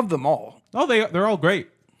one. I love them all. They're all great.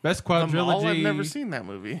 Best The Mall, quadrilogy. I've never seen that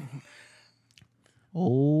movie.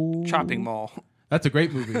 Oh, Chopping Mall. That's a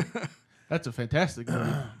great movie. That's a fantastic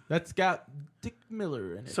movie. That's got Dick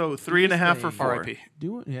Miller in it. So 3.5 or Tuesday. 4? R.I.P.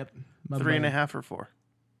 Doing yep. 3.5 or 4?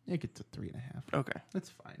 I think it's a 3.5. Okay. That's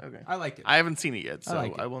fine. Okay. I like it. I haven't seen it yet, so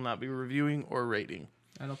like it. I will not be reviewing or rating.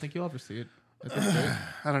 I don't think you'll ever see it. At this rate.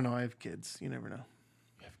 I don't know. I have kids. You never know.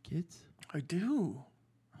 You have kids? I do.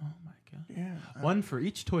 Oh my god. Yeah. One for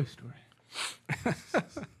each Toy Story.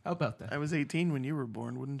 How about that, I was 18 when you were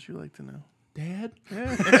born. Wouldn't you like to know? Dad?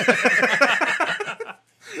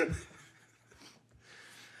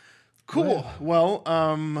 Cool. Well,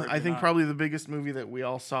 I Maybe think not. probably the biggest movie that we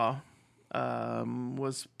all saw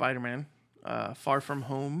was Spider-Man, Far From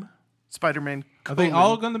Home. Spider-Man. Are they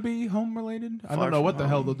all going to be home related? I Far don't know From what the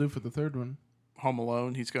hell Home. they'll do for the third one. Home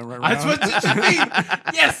Alone. He's going to run around. That's what did you mean?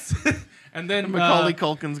 Yes. And then Macaulay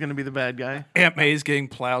Culkin's going to be the bad guy. Aunt May's getting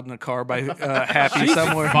plowed in a car by Happy she's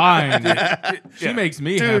somewhere. fine. She Yeah. makes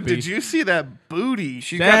me Dude, happy. did you see that booty?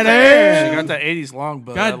 She That got that. is- She got that 80s long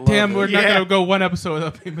butt. I God love damn, it. we're not Yeah. going to go one episode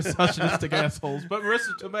without being misogynistic assholes. But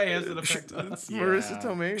Marissa Tomei has an effect on us. Marissa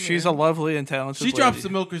Tomei. She's man. a lovely and talented. She drops the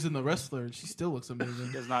lady. milkers in The Wrestler, and she still looks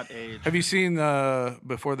amazing. Does not age. Have you seen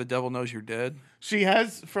Before the Devil Knows You're Dead? She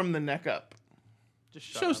has from the neck up. Just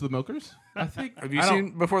shut Shows up. the milkers. I think. Have you I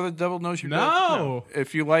don't- seen Before the Devil Knows You're Dead? No.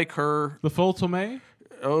 If you like her, The full Tomei?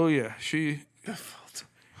 oh yeah, she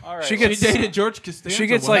All right. She She gets- dated George Costanza. she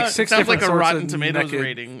gets once. like six Sounds like different a sorts Rotten of Tomatoes naked-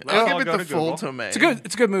 rating. Let's I'll all give go it the to full Google. Tomei.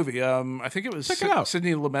 It's a good movie. I think it was Check it out.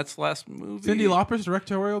 Sidney Lumet's last movie. Cindy Lauper's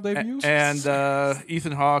directorial debut? and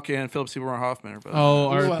Ethan Hawke and Philip Seymour Hoffman are both. Oh, Ooh,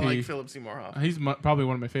 I R.I.P. like Philip Seymour Hoffman. He's probably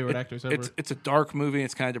one of my favorite actors ever. It's a dark movie.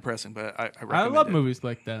 It's kind of depressing, but I recommend I love it. movies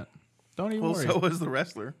like that. Don't even Well, worry. so was The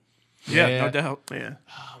Wrestler. Yeah, Yeah. no doubt. Yeah.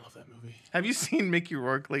 I love that movie. Have you seen Mickey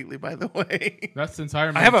Rourke lately, by the way? That's since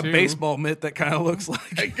Iron I Man have a 2. baseball mitt that kind of looks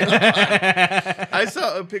like. I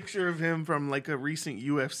saw a picture of him from like a recent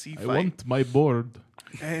UFC I fight. want my board.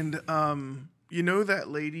 And you know that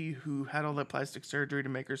lady who had all that plastic surgery to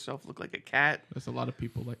make herself look like a cat? There's a lot of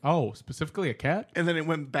people like, oh, specifically a cat? And then it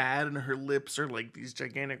went bad and her lips are like these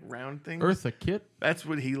gigantic round things. Eartha Kitt? That's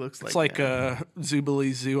what he looks like. It's like now.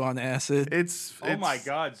 Zubilee Zoo on acid. It's Oh my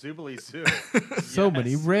God, Zubilee Zoo. So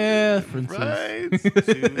many references. Right?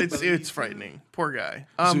 it's frightening. Poor guy.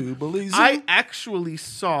 Zubilee Zoo. I actually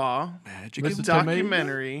saw Magic a is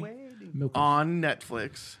documentary Milk. on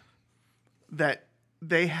Netflix that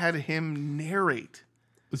they had him narrate.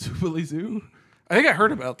 Zubilee Zoo? I think I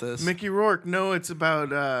heard about this. Mickey Rourke. No, it's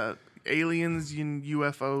about aliens and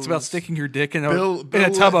UFOs. It's about sticking your dick in a, Bill- in a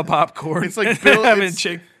Bill- tub of popcorn. It's like Bill. having it's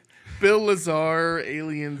chick. Bill Lazar,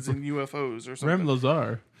 aliens and UFOs, or Rem something.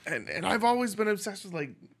 Lazar. And I've always been obsessed with like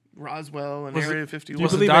Roswell and Was it- Area Do you 51.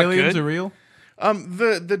 Was the believe doc aliens good? are real?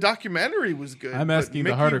 The documentary was good. I'm but asking the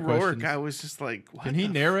Mickey harder Rourke, questions. I was just like, what Can he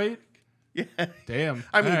the narrate? Yeah. Damn.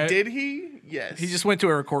 I mean, All right. did he? Yes. He just went to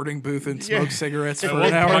a recording booth and Yeah. smoked cigarettes I for want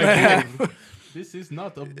an hour my and a half. board. This is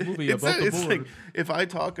not a movie It's, about the it's board. like if I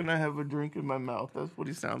talk and I have a drink in my mouth, that's what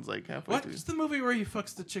he sounds like halfway through. What's the movie where he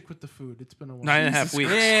fucks the chick with the food? It's been a while. 9.5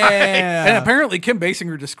 weeks. Yeah. And apparently Kim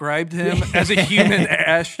Basinger described him as a human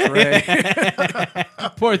ashtray.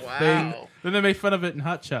 Poor Wow. thing. Then they make fun of it in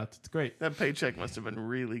Hot Shots. It's great. That paycheck must have been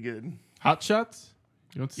really good. Hot Shots?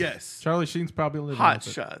 You don't Yes. Charlie Sheen's probably living Hot with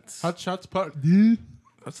it. shots. Hot Shots part.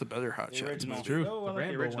 That's the better hot The shot. original. true. Oh, I The like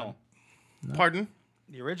the Rambo original. Pardon?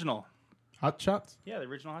 The original. Hot Shots? Yeah, the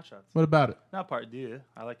original Hot Shots. What about it? Not part 2.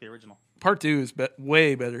 I like the original. Part 2 is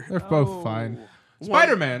way better. They're both fine. Oh.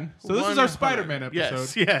 Spider Man. So this is our 100. Spider Man episode.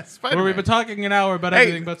 Yes, yes. Where Spider-Man. we've been talking an hour about Hey,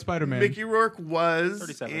 everything but Spider Man. Mickey Rourke was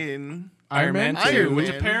 37. in. Iron Man 2, Iron which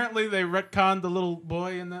Man. apparently they retconned the little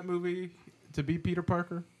boy in that movie to be Peter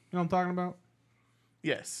Parker. You know what I'm talking about?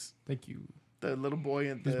 Yes, Thank you. the little boy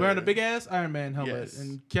in the. He's wearing a big ass Iron Man helmet, Yes.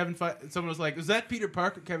 and someone was like, "Is that Peter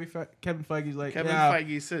Parker?" Kevin Feige's like, Kevin "Yeah."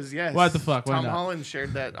 Feige says yes. What the fuck, why Tom not? Holland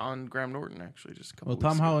shared that on Graham Norton actually just a couple. Well,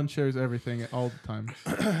 Tom weeks ago. Holland shares everything all the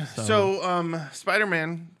time. So,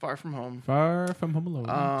 Spider-Man: Far From Home. Far from Home Alone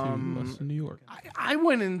Um, to us in New York. I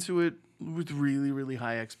went into it with really, really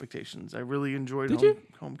high expectations. I really enjoyed Did you?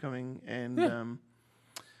 Homecoming, and Yeah.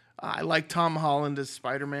 I like Tom Holland as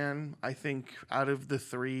Spider-Man. I think out of the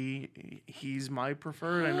three, he's my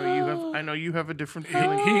preferred. I know you have a different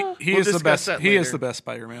feeling. He We'll is the discuss best. that He is later. the best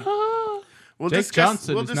Spider-Man. We'll Jake discuss.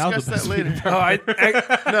 Johnson We'll is now the discuss best that Peter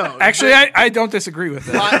later. Oh, No, actually, I don't disagree with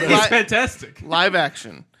that. He's fantastic. live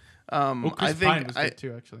action. Oh, Chris I Pine think was good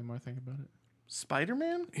too. Actually, the more I think about it.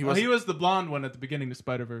 Spider-Man. He Well, was he was the blonde one at the beginning of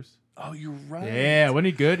Spider Verse. Oh, you're right. Yeah, wasn't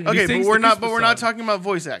he good? And he Okay, sings but we're the not. Christmas But we're not song. talking about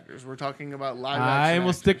voice actors. We're talking about live action. I will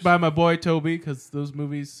actors. stick by my boy Toby because those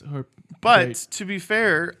movies are. But great. to be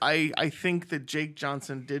fair, I think that Jake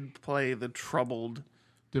Johnson did play the troubled,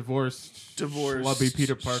 divorced, divorced, schlubby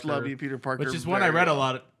Peter Parker, which which is one I read a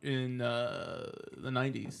lot in the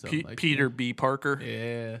 '90s. So like, Peter B. Parker.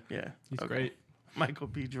 Yeah, Yeah, he's okay. great. Michael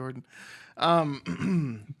B. Jordan.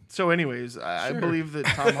 So, anyways, I Sure. believe that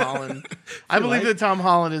Tom Holland. I believe that Tom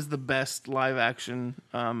Holland is the best live action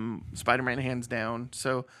Spider-Man, hands down.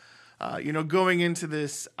 So, going into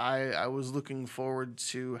this, I was looking forward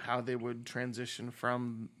to how they would transition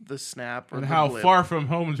from the snap or And the how blip. far from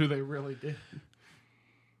home do they really get?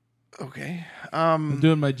 Okay. I'm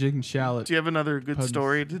doing my jig and shallot. Do you have another good Puns.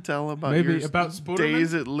 story to tell about Maybe your about Spooderman?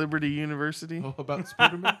 days at Liberty University? Oh, about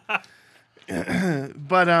Spooderman?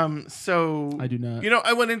 But so I do not.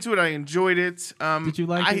 I went into it. I enjoyed it. Did you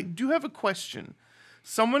like I it? do have a question.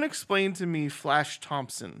 Someone explained to me Flash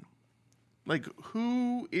Thompson. Like,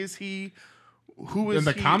 who is he? Who is In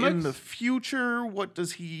the he comics? in the future? What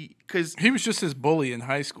does he? Because He was just his bully in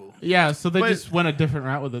high school. Yeah, so they But- just went a different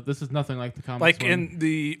route with it. This is nothing like the comics. Like one. in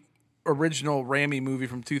the original Ramy movie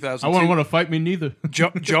from 2002. I wouldn't want to fight me neither. Joe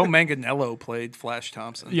Manganiello played Flash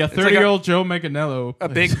Thompson. Yeah, It's like 30-year-old Joe Manganiello. a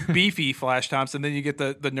big beefy Flash Thompson. Then you get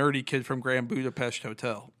the nerdy kid from Grand Budapest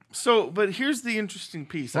Hotel. but here's the interesting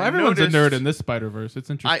piece. Well, I everyone's a nerd noticed- in this Spider-Verse. It's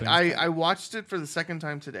interesting. I watched it for the second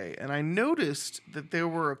time today, and I noticed that there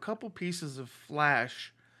were a couple pieces of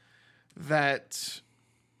Flash that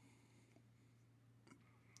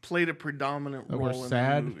played a predominant That role were in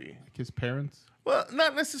sad. the movie. Like his parents. Well,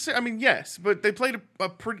 not necessarily. I mean, yes, but they played a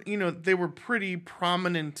pretty. They were pretty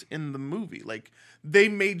prominent in the movie. Like they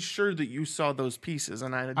made sure that you saw those pieces,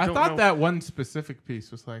 and I I don't thought know, that one specific piece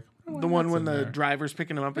was like the one that's when in the there. driver's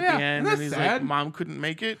picking him up at Yeah, the end, that's and he's like, sad. "Mom couldn't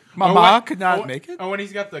make it." Mama could not oh, make it. Oh, when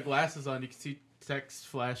he's got the glasses on, you can see text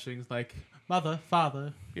flashing. It's like, "Mother,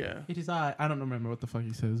 father, Yeah, it is I." I don't remember what the fuck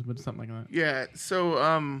he says, but it's something like that. yeah.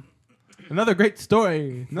 So, Another great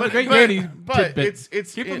story. Another great but, Yanny but tidbit.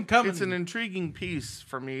 it's Keep 'em it- coming. it's an intriguing piece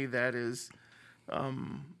for me. That is,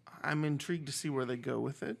 I'm intrigued to see where they go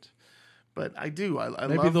with it. But I do. I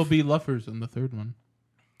Maybe love. there'll be luffers in the third one.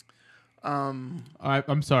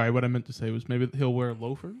 I'm sorry. What I meant to say was maybe he'll wear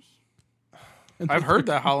loafers. I've heard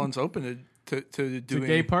that Holland's open to To doing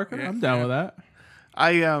gay Parker. yeah, I'm down yeah. with that.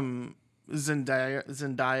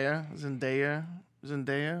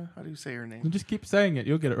 Zendaya. How do you say her name? And just keep saying it.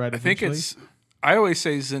 You'll get it right. I think eventually. I always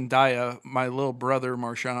say Zendaya. My little brother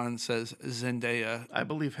Marshawn says Zendaya. I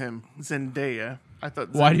believe him. Zendaya. I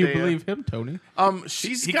thought. Why do you Zendaya. believe him, Tony?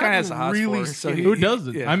 She's he kinda has a gotten hot really for her, so skinny. Who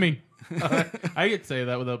doesn't? yeah. I mean, I could say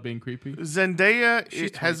that without being creepy. Zendaya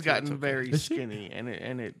She's has 22, gotten it's okay. very Is she? skinny, and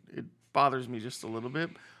it bothers me just a little bit.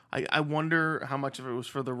 I wonder how much of it was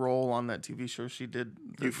for the role on that TV show she did.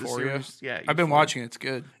 The Euphoria. series. Yeah, I've been Euphoria. watching it. It's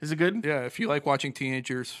good. Is it good? Yeah, if you like watching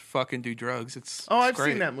teenagers fucking do drugs, it's Oh, it's I've great.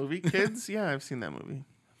 seen that movie. Kids? Yeah, I've seen that movie.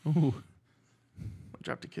 Ooh, I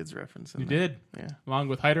dropped a kids reference. In you there. did. Yeah. Along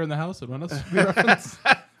with Hider in the House and what else? We reference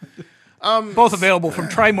Both available from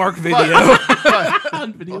Trimark Video.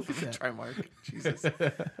 on video cassette. Try Mark. Jesus.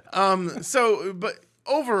 But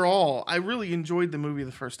overall, I really enjoyed the movie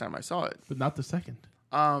the first time I saw it. But not the second.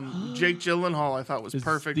 Jake Gyllenhaal, I thought was Is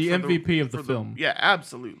perfect. the for MVP of the for film. Yeah,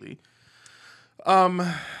 absolutely.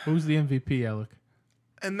 Who's the MVP, Alec?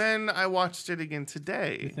 And then I watched it again You're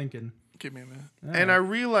today, thinking. Give me a minute. and I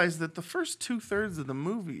realized that the first 2/3 of the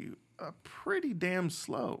movie are pretty damn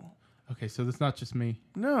slow. Okay, so that's not just me.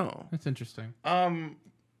 No. That's interesting.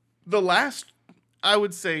 The last, I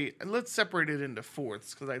would say, let's separate it into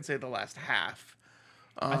fourths, because I'd say the last half.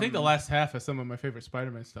 I think the last half has some of my favorite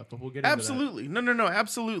Spider-Man stuff, but we'll get into Absolutely. No,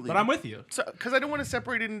 absolutely. that. But I'm with you. Because I don't want to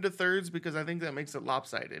separate it into thirds, because I think that makes it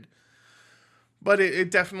lopsided. But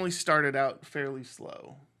it definitely started out fairly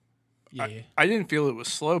slow. Yeah. I didn't feel it was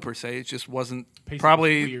slow per se. It just wasn't Pacing was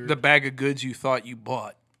probably weird. the bag of goods you thought you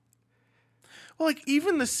bought. Well,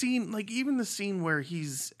 even the scene where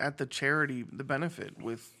he's at the charity, the benefit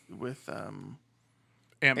with Aunt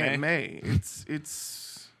Aunt May. May,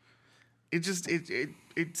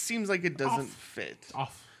 it seems like it doesn't fit.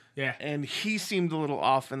 Off. Yeah. And he seemed a little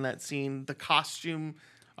off in that scene. The costume.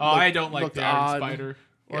 Oh, I don't like looked the Iron odd. Spider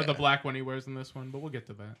or Yeah. the black one he wears in this one, but we'll get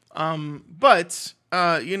to that. But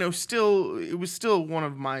still, it was still one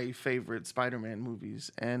of my favorite Spider-Man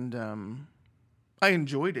movies, and I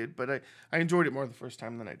enjoyed it. But I enjoyed it more the first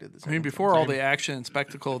time than I did the I second mean, time. before all the action and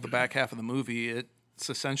spectacle of the back half of the movie, it's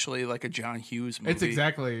essentially like a John Hughes movie. It's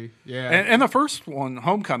exactly, yeah. And the first one,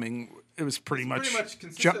 Homecoming, it was pretty much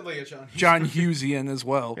consistently a John. John Hughesian as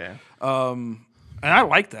well. Yeah. And I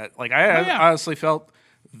like that. Like I yeah. honestly felt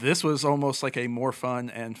this was almost like a more fun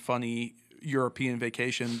and funny European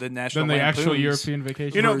vacation than National Than the actual Lampoon's. European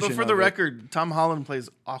vacation. but version for the of it. record, Tom Holland plays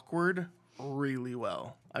awkward really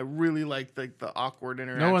well. I really like the awkward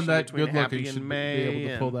interaction no one that between good Happy looking and should May, be able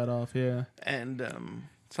to pull that off. Yeah. and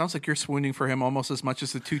Sounds like you're swooning for him almost as much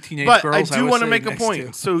as the two teenage but girls. I do want to make a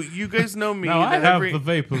point. So you guys know me. Now I that have every, the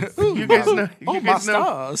vape of you guys know. Oh, You my guys know.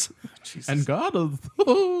 stars. Jesus. and God of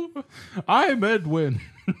I'm Edwin.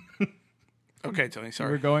 Okay, Tony, We're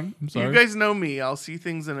sorry. going. I'm sorry. You guys know me. I'll see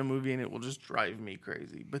things in a movie and it will just drive me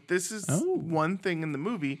crazy. But this is Oh. one thing in the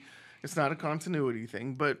movie. It's not a continuity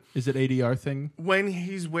thing, but Is it ADR thing? when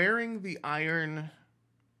he's wearing the iron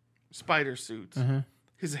spider suit, Uh-huh.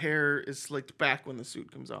 his hair is slicked back when the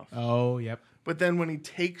suit comes off. Oh, yep. But then when he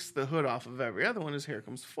takes the hood off of every other one, his hair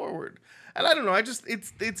comes forward. And I don't know.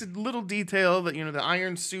 It's a little detail that the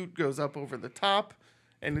iron suit goes up over the top,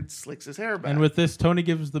 and it slicks his hair back. And with this, Tony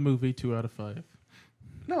gives the movie 2 out of 5.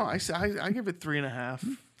 No, I give it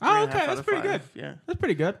 3.5. Oh, okay, that's pretty good. Yeah, That's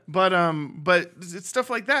pretty good. but it's stuff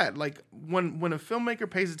like that. Like when a filmmaker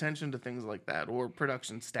pays attention to things like that, or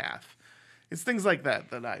production staff, it's things like that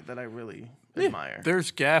I really admire.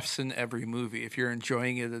 There's gaffes in every movie. If you're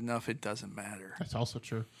enjoying it enough, it doesn't matter. That's also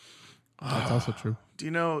true. That's also true. Do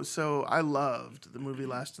you know? So I loved the movie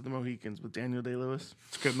Last of the Mohicans with Daniel Day-Lewis.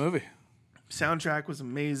 It's a good movie. Soundtrack was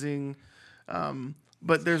amazing.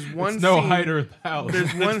 But there's one It's no scene, hider in the house.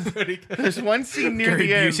 There's one scene near Gary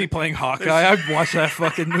the end. Busey playing Hawkeye. I've watched that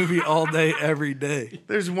fucking movie all day, every day.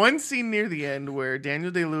 There's one scene near the end where Daniel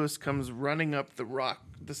Day-Lewis comes running up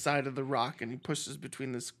the side of the rock, and he pushes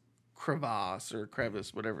between this crevasse,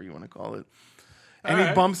 whatever you want to call it. And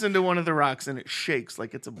he bumps into one of the rocks, and it shakes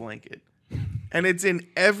like it's a blanket. And it's in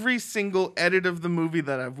every single edit of the movie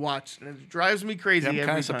that I've watched, and it drives me crazy. Yeah, I'm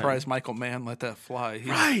kind of time. surprised Michael Mann let that fly. He's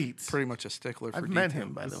Right. pretty much a stickler for I've detail. met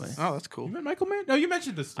him, by the way. Oh, that's cool. You met Michael Mann? No, you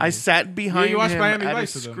mentioned this to I me. sat behind you watched him Miami at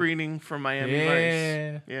Vice a with him. screening for Miami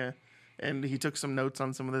Yeah. Vice. Yeah. And he took some notes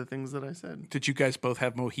on some of the things that I said. Did you guys both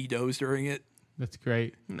have mojitos during it? That's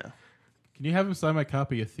great. No. Can you have him sign my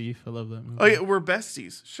copy of Thief? I love that movie. Oh, yeah, we're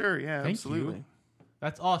besties. Sure, yeah, Thank absolutely. you.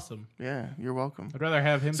 That's awesome. Yeah, you're welcome. I'd rather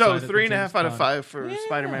have him. So sign it than 3.5 James out of Caan. 5 for Yeah.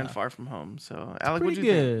 Spider-Man: Far From Home. So, Alec, what'd Pretty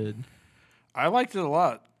you think? good. I liked it a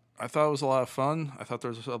lot. I thought it was a lot of fun. I thought there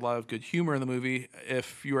was a lot of good humor in the movie.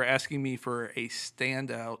 If you were asking me for a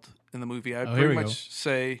standout in the movie, I'd here pretty we much go.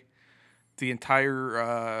 say the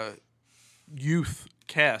entire youth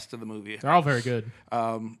cast of the movie, They're all very good.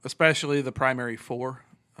 especially the primary 4,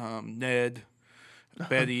 Ned,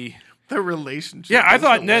 Betty. The relationship. Yeah, I was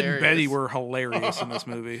thought Ned and hilarious. Betty were hilarious in this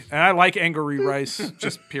movie. And I like Angourie Rice,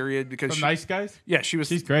 just period, because The she, Nice Guys? yeah, she was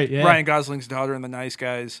She's great, yeah. Ryan Gosling's daughter in The Nice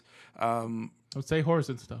Guys. I would say horse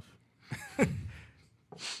and stuff.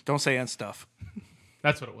 Don't say and stuff.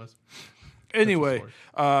 That's what it was. Anyway,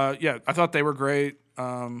 That's yeah, I thought they were great.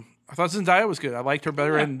 I thought Zendaya was good. I liked her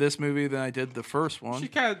better Yeah. in this movie than I did the first one. She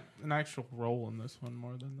had an actual role in this one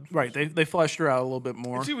more than the first. Right, they fleshed her out a little bit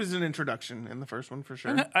more. She was an introduction in the first one for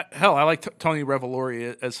sure. And hell, I like Tony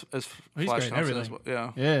Revolori as he's Flash great in Thompson as everything. well.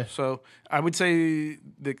 Yeah, Yeah. So I would say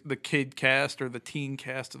the kid cast or the teen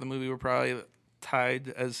cast of the movie were probably tied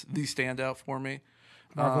as the standout for me.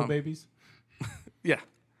 Marvel babies. Yeah.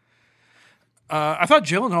 I thought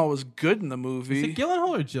Gyllenhaal was good in the Is movie. it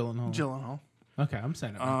Gyllenhaal or Gyllenhaal? Gyllenhaal. Okay, I'm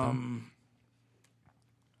saying it. Right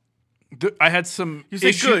I had some You said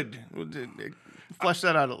issue- good. Flesh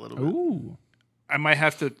that out a little then. bit. Ooh. I might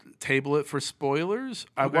have to table it for spoilers.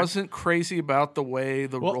 I wasn't crazy about the way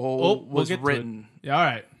the role we'll was get to written. it. Yeah, all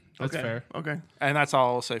right. That's Okay. fair. Okay. And that's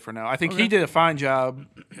all I'll say for now. I think he did a fine job.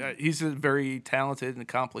 He's a very talented and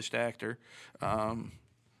accomplished actor.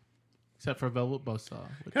 Except for Velvet Buzzsaw.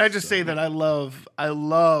 which Can I just is, say that I love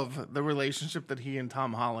the relationship that he and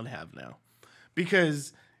Tom Holland have now,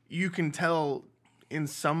 because you can tell in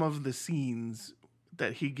some of the scenes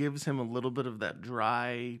that he gives him a little bit of that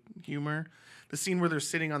dry humor. The scene where they're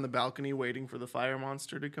sitting on the balcony waiting for the fire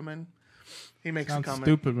monster to come in, he makes a sounds comment.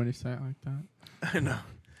 stupid when you say it like that. I know,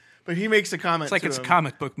 but he makes a comment. It's like to it's a him.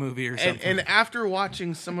 comic book movie or something. And after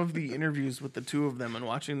watching some of the interviews with the two of them and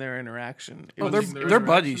watching their interaction, it was- they're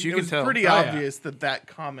buddies. You it can was tell. pretty Oh, yeah. obvious that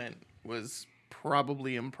comment was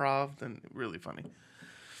probably improv and really funny.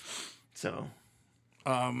 So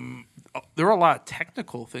There were a lot of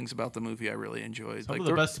technical things about the movie I really enjoyed. Some Like of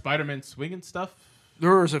the best Spider-Man swinging stuff.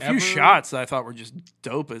 there was a few ever. shots that I thought were just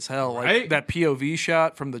dope as hell. Like Right? that POV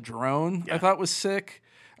shot from the drone, I thought was sick.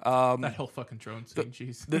 That whole fucking drone scene.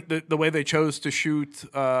 Jeez. The way they chose to shoot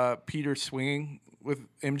Peter swinging with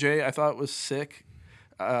MJ, I thought was sick.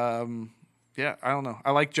 Yeah, I don't know. I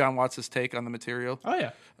like John Watts' take on the material. Oh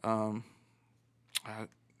yeah.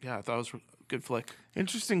 Yeah, I thought it was a good flick.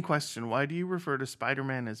 interesting question: why do you refer to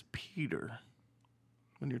Spider-Man as Peter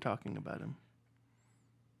when you're talking about him?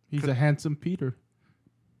 He's a handsome Peter.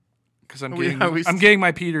 Because I'm We- getting, are we I'm getting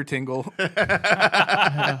my Peter tingle.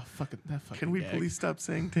 That fucking Can we gag. please stop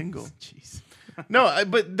saying Tingle? Jeez. No,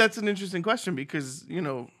 but that's an interesting question because,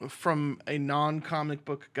 from a non-comic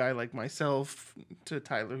book guy like myself to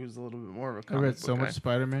Tyler, who's a little bit more of a I comic read book so guy, much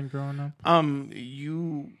Spider-Man growing up.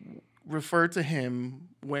 you refer to him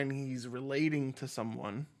when he's relating to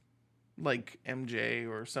someone like MJ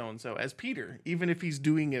or so-and-so as Peter, even if he's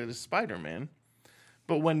doing it as Spider-Man.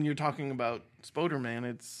 But when you're talking about Spoderman,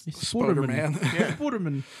 it's Spoderman.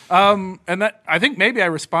 Spoderman. And that I think maybe I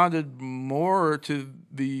responded more to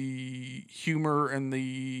the humor and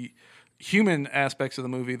the human aspects of the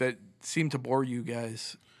movie that seemed to bore you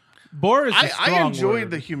guys. Bore is a I strong enjoyed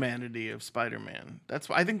word. the humanity of Spider-Man.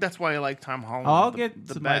 I think that's why I like Tom Holland. I'll the, get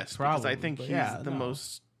the to my best because I problem, think but he's yeah, the no.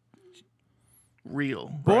 most real.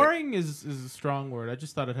 Boring is a strong word. I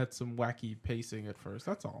just thought it had some wacky pacing at first.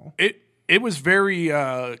 That's all. It was very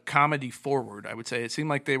comedy forward, I would say. It seemed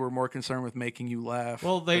like they were more concerned with making you laugh.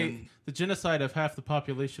 Well, than- the genocide of half the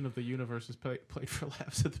population of the universe is played for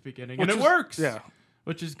laughs at the beginning, Which and it is- works. yeah.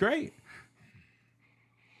 Which is great.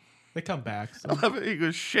 They come back. So. I love it. He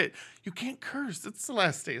goes, "Shit, you can't curse. It's the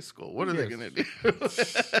last day of school. What are they Yes. gonna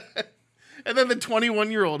do?" And then the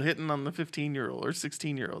 21-year-old hitting on the 15-year-old or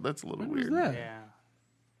 16-year-old. That's a little When was weird. that?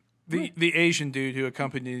 Yeah. The Asian dude who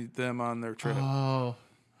accompanied them on their trip. Oh.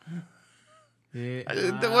 Yeah.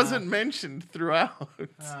 That wasn't mentioned throughout.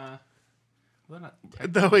 Well, not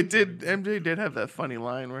Though it did, MJ did have that funny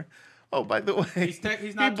line where, "Oh, by the way, he's not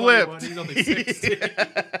he 21, blipped." he's only 16.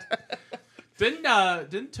 Didn't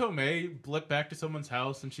Tomei blip back to someone's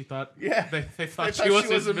house and she thought Yeah. they I thought thought she was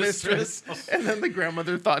his a mistress. and then the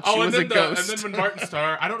grandmother thought she Oh, and was a then, ghost. and then when Martin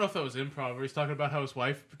Starr, I don't know if that was improv, or he's talking about how his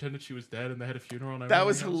wife pretended she was dead and they had a funeral. And that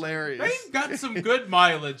was everything else. hilarious. They got some good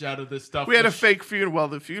mileage out of this stuff. We had a which- fake funeral. Well,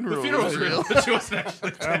 the funeral, The funeral was was real, but she wasn't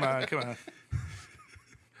actually dead. Come on.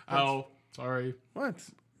 Oh, sorry. What?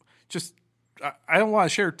 Just, I don't want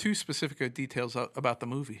to share too specific details about the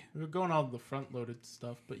movie. We were going all the front-loaded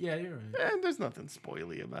stuff, but yeah, you're right. There's nothing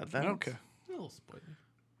spoily about that. Okay. A little spoiler.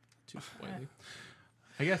 Too spoiler.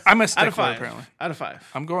 I guess. I'm a Out stickler, of 5. apparently. Out of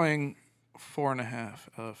 5. I'm going 4.5 out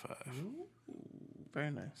of 5.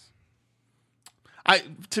 Very nice.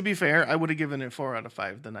 To be fair, I would have given it 4 out of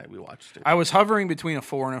 5 the night we watched it. I was hovering between a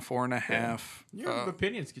 4 and a 4.5. Your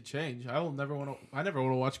opinions could change. I never want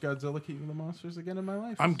to watch Godzilla King of the Monsters again in my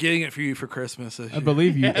life. I'm getting it for you for Christmas. I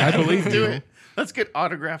believe you. I believe Do you. it. Let's get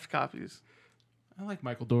autographed copies. I like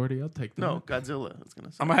Michael Dougherty. I'll take them. No, Godzilla. I was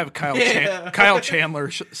gonna say. I'm going to have Yeah. Kyle Chandler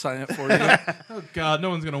sign it for you. Oh God,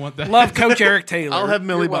 no one's gonna want that. Love Coach Eric Taylor. I'll have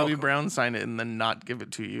Millie You're Bobby welcome. Brown sign it and then not give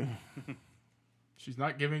it to you. She's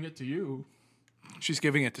not giving it to you. She's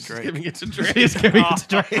giving it to Drake. Giving it to Drake. She's giving it to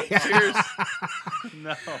Drake. Cheers.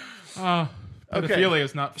 No. Okay. Pedophilia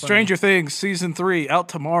is not funny. Stranger Things season 3 out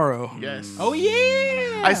tomorrow. Yes. Oh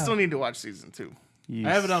yeah. I still need to watch season 2. I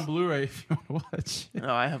have it on Blu-ray if you want to watch.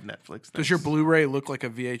 No, I have Netflix. Does your Blu-ray look like a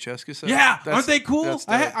VHS cassette? Yeah, That's- aren't they cool? that's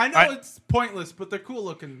dope. I know it's pointless, but they're cool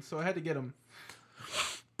looking, so I had to get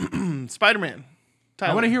them. Spider-Man?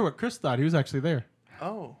 I want to hear what Chris thought. He was actually there.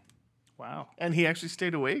 Oh. Wow. And he actually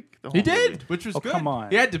stayed awake the whole He did, movie. which was Oh, good. come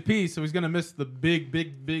on. He had to pee, so he's gonna miss the big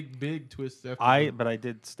twist. After But I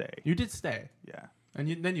did stay. you did stay, Yeah. and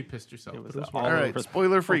then you pissed yourself. It was but it was all worth All it. right, over the-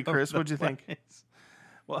 spoiler free, all Chris. over What'd you the think? place.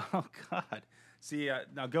 Well, oh God. See,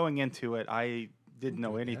 now going into it, I didn't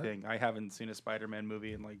know anything. I haven't seen a Spider-Man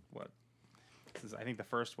movie in since I think the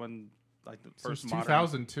first one, like the first Since modern.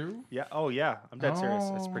 2002. Yeah. Oh yeah. I'm dead serious.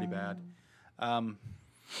 It's pretty bad.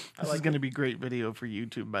 This is going to be great video for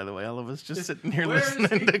YouTube, by the way. All of us just sitting here Where is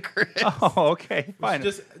listening he? to Chris. Oh, okay. Fine.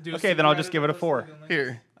 Just do a Okay, then I'll super just give it a edit 4. of this again, like-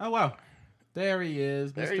 Here. Oh wow, there he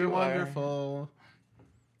is, There Mr. you are. Wonderful.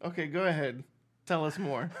 Okay, go ahead. Tell us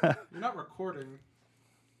more. You're not recording.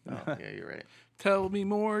 Oh, yeah, you're right. Tell me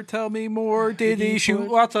more. Tell me more. Did he shoot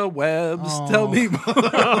lots of webs? Oh. Tell me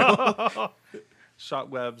more. Shot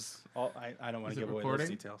webs. I don't want Is to it give away recording? those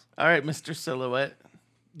details. All right, Mr. Silhouette.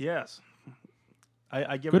 Yes.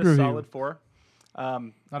 I give Good it a review. solid 4. Not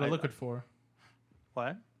a liquid 4.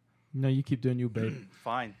 What? No, you keep doing you, babe.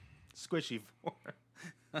 Fine. Squishy 4.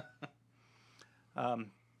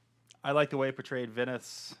 I like the way it portrayed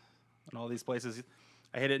Venice and all these places.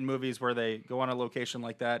 I hate it in movies where they go on a location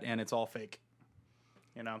like that and it's all fake.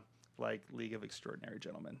 You know, like League of Extraordinary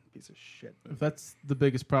Gentlemen. Piece of shit movie. If that's the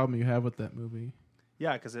biggest problem you have with that movie,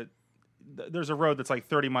 Yeah, because there's a road that's like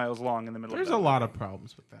 30 miles long in the middle there's of a that lot movie. of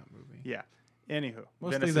problems with that movie. Yeah. Anywho.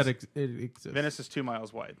 Mostly Venice that is- it exists. Venice is 2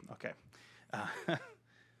 miles wide. Okay.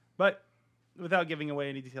 But without giving away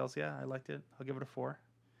any details, yeah, I liked it. I'll give it a 4.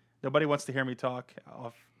 Nobody wants to hear me talk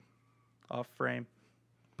off frame.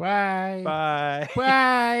 Bye. Bye.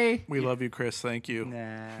 Bye. We love you, Chris. Thank you.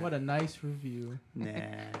 Nah. What a nice review. Nah.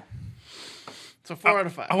 So 4 out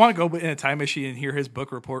of 5. I want to go in a time machine and hear his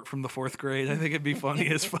book report from the 4th grade. I think it'd be funny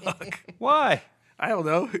as fuck. Why? I don't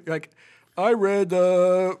know. Like, I read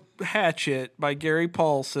Hatchet by Gary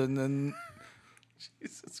Paulson, and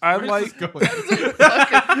Jesus I Where's like. this going?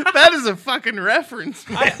 that is a fucking reference,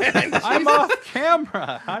 man. I'm off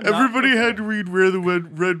camera. I'm not- Everybody had to read Where the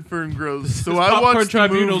Red Fern Grows, so I Popcorn watched the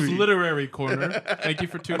Tribunal's movie. literary corner. Thank you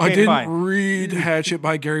for tuning I Okay, in. didn't fine. read Hatchet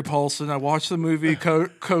by Gary Paulson. I watched the movie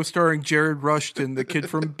co-starring Jared Rushton, the kid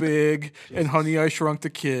from Big, and Honey, I Shrunk the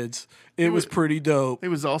Kids. It was pretty dope. It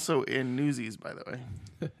was also in Newsies, by the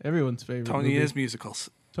way. Everyone's favorite. Tony movie. is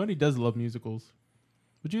musicals. Tony does love musicals.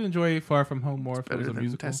 Would you enjoy Far From Home more if it Better was a than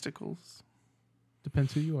musical? testicles.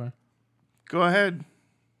 Depends who you are. Go ahead.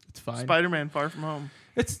 It's fine. Spider-Man: Far From Home.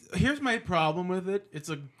 Here's my problem with it. It's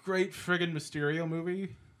a great friggin' Mysterio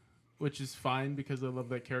movie, which is fine because I love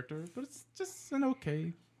that character, but it's just an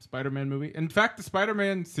okay Spider-Man movie. In fact, the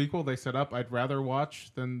Spider-Man sequel they set up, I'd rather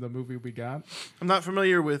watch than the movie we got. I'm not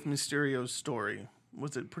familiar with Mysterio's story.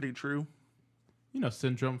 Was it pretty true? You know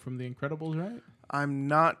Syndrome from The Incredibles, right? I'm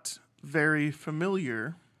not very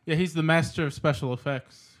familiar. Yeah, he's the master of special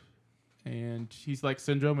effects. And he's like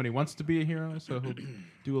Syndrome, and he wants to be a hero, so he'll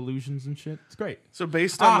do illusions and shit. It's great. So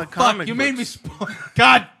based on the fuck, comic you books, made me spoil.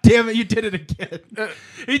 God damn it, you did it again.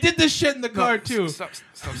 He did this shit in the car, too.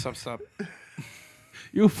 Stop.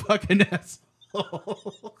 You fucking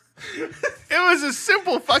asshole. It was a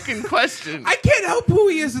simple fucking question. I can't help who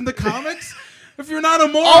he is in the comics. If you're not a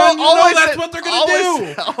moron, that's what they're going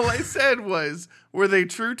to do. All I said was, were they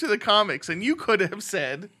true to the comics? And you could have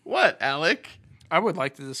said, what, Alec? I would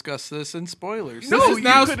like to discuss this in spoilers. This is you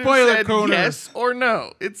now could have spoiler said corner. yes or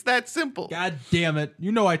no. It's that simple. God damn it.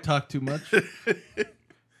 You know I talk too much.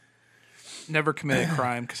 Never commit a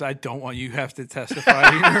crime because I don't want you to have to testify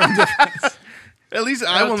in your own defense. At least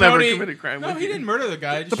I will never Tony- commit a crime. No, with he you. didn't murder the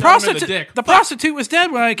guy. He The just shot him in the prostitute, dick. the prostitute was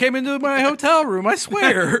dead when I came into my hotel room. I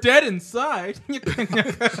swear. Dead inside.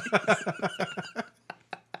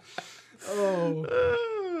 Oh.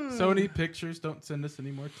 Sony Pictures, don't send us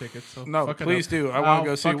any more tickets. So No, fuck it please up. do. I I'll want to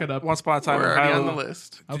go see fuck it up. Once Upon a Time We're in already on the Hollywood.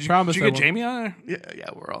 list. I promise. Did you I get won't. Jamie on there? Yeah,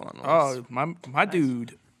 we're all on the list. Oh, my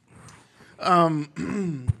dude.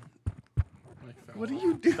 What are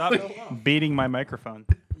you doing? Stop beating my microphone.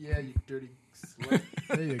 Yeah, you dirty slut.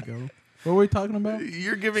 There you go. What were we talking about?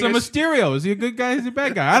 You're giving So us... Mysterio, is he a good guy? Is he a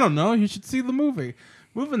bad guy? I don't know. You should see the movie.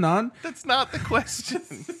 Moving on. That's not the question.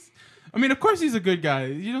 I mean, of course he's a good guy.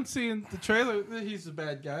 You don't see in the trailer that he's a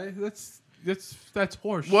bad guy. That's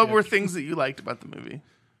horse. What shit. were things that you liked about the movie?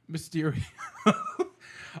 Mysterio?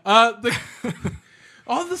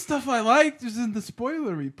 All the stuff I liked is in the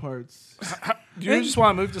spoilery parts. Do you just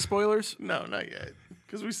want to move to spoilers? No, not yet.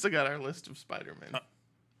 Because we still got our list of Spider-Man.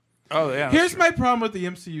 Oh, yeah. Here's my problem with the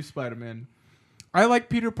MCU Spider-Man. I like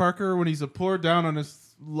Peter Parker when he's a poor down on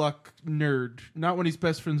his luck nerd, not when he's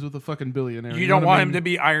best friends with a fucking billionaire. You know don't what want I him mean? to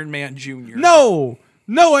be Iron Man Jr. No,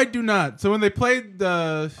 I do not. So when they played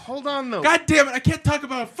the, Hold on, though. God damn it, I can't talk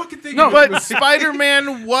about a fucking thing. No, But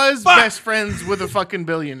Spider-Man was Fuck. best friends with a fucking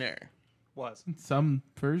billionaire. Was. some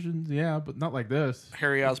versions, yeah, but not like this.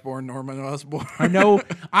 Harry Osborn, Norman Osborn.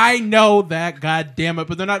 I know that. God damn it,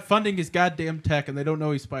 but they're not funding his goddamn tech, and they don't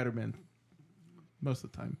know he's Spider-Man most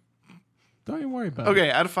of the time. Don't even worry about it. Okay,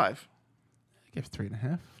 out of 5. I give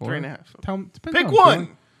 3.5. 4. 3.5. Depends Pick how I'm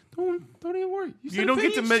one. feeling. Don't even worry. You don't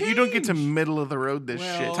get to you don't get to middle of the road this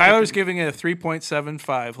Well- shit. Tyler's giving it a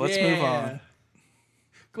 3.75. Let's move on.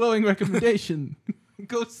 Glowing recommendation.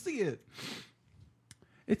 Go see it.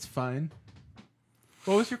 It's fine.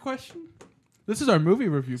 What was your question? This is our movie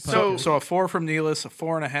review. So- podcast. So a 4 from Neelis, a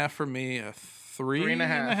 4.5 from me, a 3.5.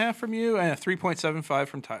 3.5 from you, and a 3.75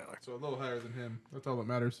 from Tyler. So a little higher than him. That's all that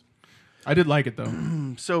matters. I did like it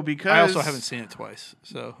though. So because I also haven't seen it twice.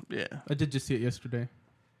 So Yeah. I did just see it yesterday.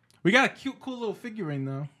 We got a cute, cool little figurine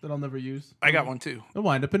though that I'll never use. I got one too. It'll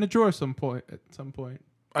wind up in a drawer at some point.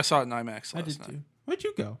 I saw it in IMAX I last did night. too. Where'd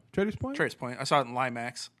you go? Traders Point. Trace Point. I saw it in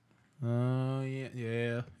Limax. Oh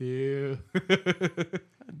yeah.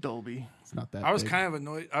 Dolby. It's not that. I was big. kind of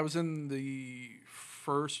annoyed. I was in the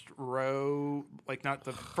first row, like not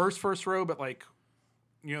the first row, but like,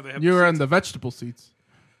 you know, they have. You the were in seats. the vegetable seats.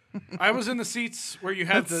 I was in the seats where you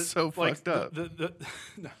had That's the so like, fucked up. The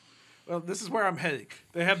no. Well, this is where I'm heading.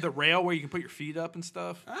 They have the rail where you can put your feet up and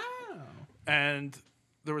stuff. Oh. And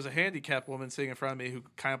there was a handicapped woman sitting in front of me who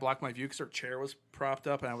kind of blocked my view because her chair was propped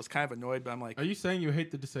up, and I was kind of annoyed. But I'm like, Are you saying you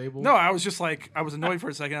hate the disabled? no, I was just like, I was annoyed for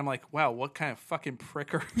a second. I'm like, wow, what kind of fucking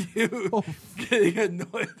prick are you? Oh. Getting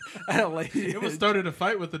annoyed at a lady. It was started a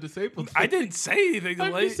fight with the disabled. I didn't say anything to the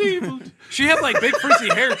I'm lady. disabled. She had like big frizzy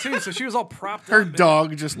hair too, so she was all propped Her up.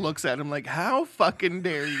 dog just looks at him like, "How fucking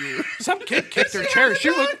dare you?" Some kid kicked her chair.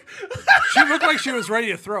 She looked like she was ready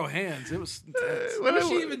to throw hands. It was intense. What was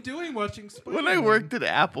she even doing watching Spider-Man? When I worked at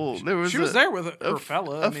Apple, there was She was there with her a-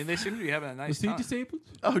 fella. I mean, they seemed to be having a nice Was he time. disabled?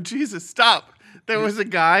 Oh Jesus! Stop. There was a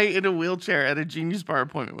guy in a wheelchair at a Genius Bar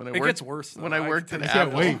appointment when I worked. Gets worse, though. When I I worked at can't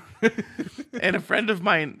Apple. wait. And a friend of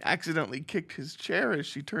mine accidentally kicked his chair as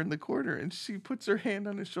she turned the corner, and she puts her hand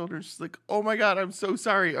on his shoulder. And she's like, "Oh my God, I'm so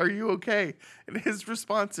sorry. Are you okay?" And his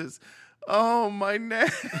response is, "Oh, my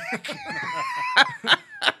neck."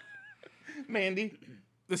 Mandy.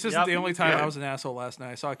 This isn't the only time Yeah. I was an asshole last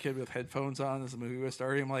night. I saw a kid with headphones on as the movie was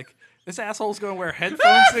starting. I'm like, this asshole's going to wear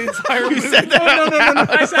headphones the entire movie. said that No.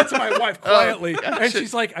 I said to my wife quietly, and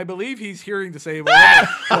she's like, I believe he's hearing disabled.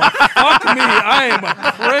 I'm like, well, fuck me. I am a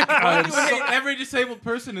prick. I'm You so- hate every disabled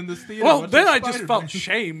person in this theater. well, watching then I just Spider-Man. felt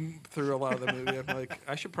shame through a lot of the movie. I'm like,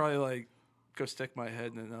 I should probably like go stick my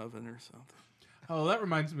head in an oven or something. Oh, that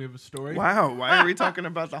reminds me of a story. Wow, why are we talking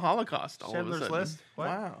about the Holocaust all of a Schindler's sudden? List? What?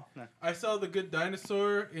 Wow. I saw The Good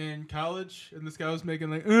Dinosaur in college, and this guy was making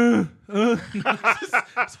like, so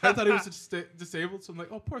I thought he was disabled. So I'm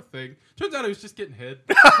like, oh, poor thing. Turns out he was just getting head.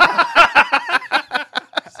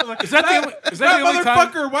 So like, Is that the only time?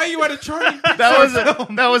 motherfucker? Why are you at a charting?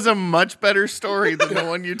 That was a much better story than the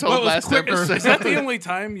one you told Well, it was last quicker. episode. Is that the only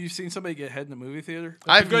time you've seen somebody get head in a movie theater?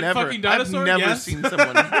 I've good never, fucking dinosaur? I've never Yes. seen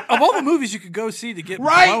someone. Of all the movies you could go see to get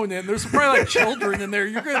Right. blown in, there's probably like children in there.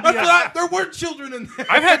 You're gonna be. There were children in there.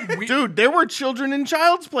 I've had. Dude, there were children in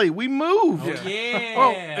Child's Play. We moved. Yeah.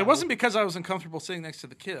 Well, it wasn't because I was uncomfortable sitting next to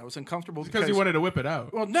the kid. I was uncomfortable because he wanted to whip it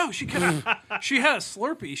out. Well, no, she had a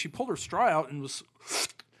Slurpee. She pulled her straw out and was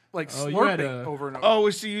like Oh, you had slurping a- over and over. Oh,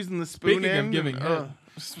 was she using the spoon Speaking of end? giving head.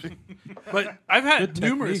 But I've had Good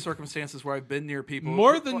numerous technique. circumstances where I've been near people.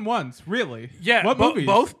 More than once, really. Yeah, What movies?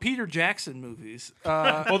 Both Peter Jackson movies.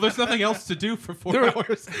 Well, there's nothing else to do for 4 There-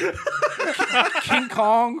 hours. King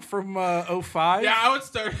Kong from 05. Yeah, I would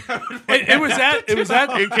start. It was at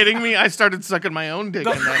Are you kidding me? I started sucking my own dick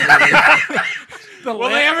in that movie. the Will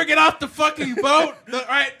they ever get off the fucking boat? All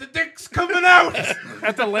right, the dick's coming out.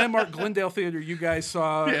 at the landmark Glendale Theater you guys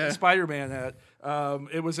saw Yeah. Spider-Man at.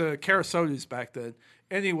 It was a Carasotis back then.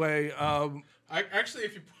 Anyway, Actually,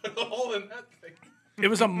 if you put a hole in that thing, it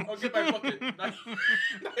was a I'll get my fucking knife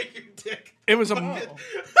your dick. it was a You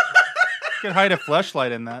could hide a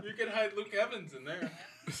fleshlight in that. You can hide Luke Evans in there.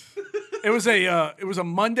 it was a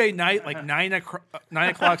Monday night like 9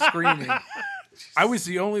 o'clock screening. I was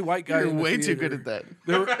the only white guy. You're in the way too theater. good at that.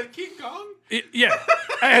 There- King Kong? yeah,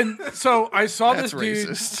 and so I saw That's this dude.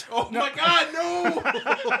 racist. Oh my God,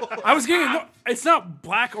 no! I was getting. No, it's not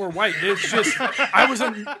black or white. It's just I was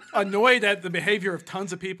annoyed at the behavior of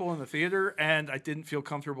tons of people in the theater, and I didn't feel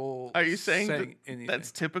comfortable. Are you saying that anything?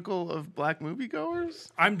 that's typical of black moviegoers?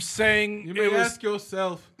 I'm saying You it may was. ask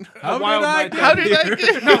yourself, how did wild I night. get How did I here?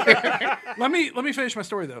 get Let me finish my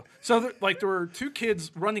story though. So there were two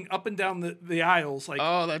kids running up and down the aisles like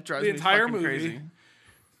Oh, that drives the me entire fucking movie. crazy.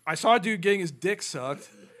 I saw a dude getting his dick sucked,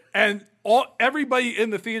 and everybody in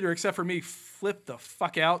the theater except for me flipped the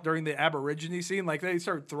fuck out during the Aborigine scene. Like they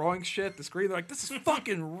started throwing shit at the screen. They're like, "This is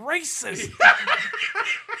fucking racist."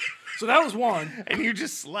 So that was one. And you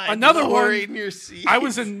just slide Another lower one, in your seat. I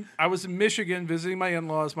was in Michigan visiting my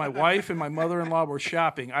in-laws. My wife and my mother-in-law were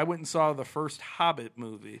shopping. I went and saw the first Hobbit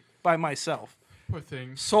movie by myself. Poor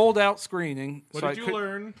thing. Sold out screening. What so did you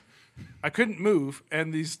learn? I couldn't move,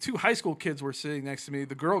 and these two high school kids were sitting next to me.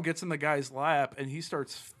 The girl gets in the guy's lap, and he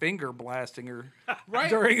starts finger blasting her Right.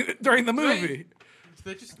 during the movie.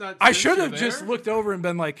 They just not. I sense should you're have just there? looked over and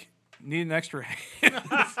been like, "Need an extra hand."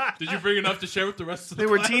 Did you bring enough to share with the rest of the They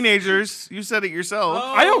were class? teenagers. You said it yourself.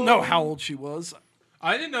 Oh. I don't know how old she was.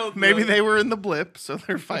 I didn't know. Maybe they were in the blip, so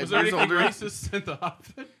they're 5 Was there years anything older. racist in the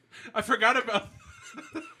Hobbit? I forgot about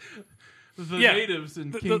the Yeah. natives in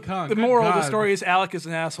The, King the- Kong. the Good moral of the God. story is Alec is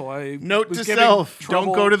an asshole. I Note was to giving self: trouble-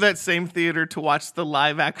 don't go to that same theater to watch the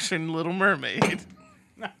live-action Little Mermaid.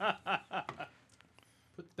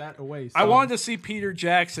 Put that away. I son. wanted to see Peter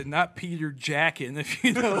Jackson, not Peter Jackin. If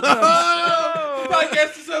you know.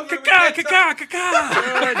 Podcast is over.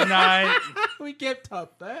 Good night. We can't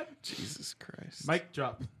top that. Jesus Christ! Mic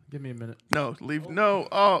drop. Give me a minute. No, leave. No.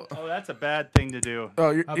 Oh, Oh, that's a bad thing to do. Oh,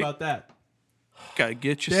 you How about that? gotta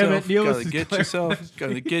get Damn yourself. it, Neil, Gotta this is get clear. yourself.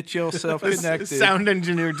 Gotta get yourself this connected. sound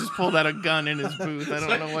engineer just pulled out a gun in his booth. I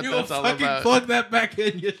don't know what You that's will all fucking about. plug that back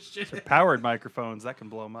in, you shit. Powered microphones, that can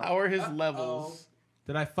blow them up. How are his levels?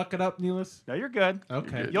 Did I fuck it up, Neelis? No, you're good.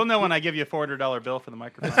 Okay. You'll know when I give you a $400 bill for the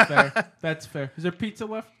microphone. That's fair. That's fair. Is there pizza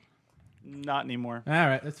left? Not anymore. All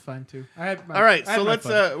right, that's fine too. All right, so let's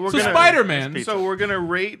we're gonna Spider-Man. So we're gonna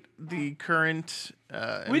rate the current.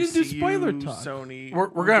 We didn't do MCU, spoiler talk. Sony. We're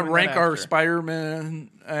going to doing rank that our after. Spider-Man,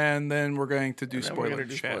 and then we're going to do And then we're spoiler gonna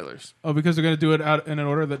do chat. spoilers. Oh, because we're gonna do it out in an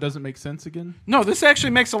order that doesn't make sense again. No, this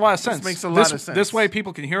actually makes a lot of sense. makes a lot of sense. This way,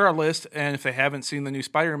 people can hear our list, and if they haven't seen the new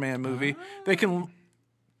Spider-Man movie, they can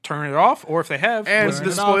turn it off, or if they have, And listen the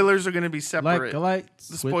to spoilers are going to be separate. Like a light.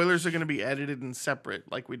 The spoilers are going to be edited and separate,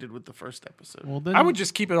 like we did with the first episode. Well, then I would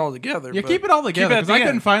just keep it all together. yeah, but keep it all together at because the I end.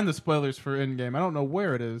 couldn't find the spoilers for Endgame. I don't know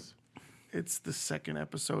where it is. It's the second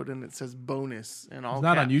episode, and it says bonus and all. It's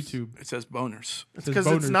not on caps. YouTube. It says boners. It's says because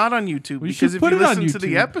it's boners. not on YouTube. We Because should if put you it on listen to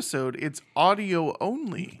the YouTube. episode, it's audio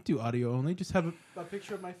only. Do audio only. Just have a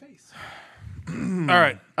picture of my face. All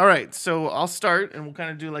right. All right, so I'll start, and we'll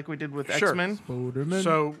kind of do like we did with Sure. X-Men. Spider-Man.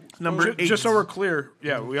 So Number ju- just so 8. we're clear,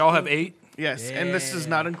 yeah, we all have 8, Yes, and this does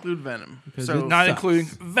not include Venom. Because So it- not Sucks. including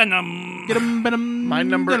Venom. Get 'em, venom, my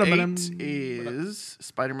number get 'em, 8 venom. is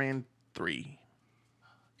Spider-Man 3.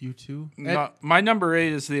 You too. My number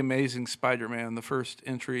 8 is The Amazing Spider-Man, the first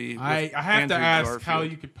entry. I with have to Andrew ask Garfield. how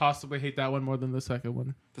you could possibly hate that one more than the second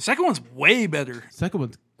one. The second one's way better. Second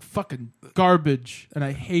one's fucking garbage, and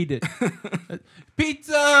I hate it.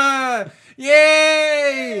 Pizza!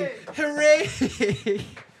 Yay! Hooray!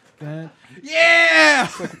 Yeah!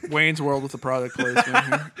 Wayne's World with the product placement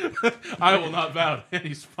here. I will not bow to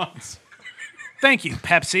any sponsor. Thank you,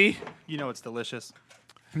 Pepsi. You know it's delicious.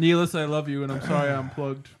 Neelis, I love you, and I'm sorry I'm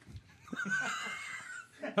plugged.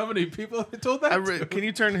 How many people have I told that to? Can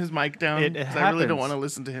you turn his mic down? It 'Cause I really don't happens. want to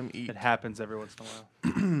listen to him eat. It happens every once in a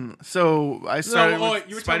while. So I started No, with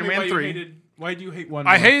you were telling me Spider-Man why 3. you hated. Why do you hate one?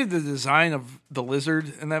 I more? hated the design of the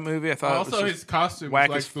lizard in that movie. I thought it Also, was his just costume whack was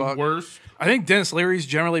like as the fuck. worst. I think Dennis Leary's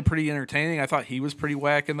generally pretty entertaining. I thought he was pretty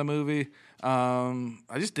whack in the movie. I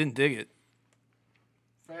just didn't dig it.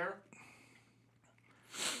 Fair.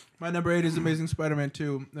 My number 8 is Amazing Spider-Man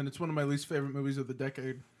 2, and it's one of my least favorite movies of the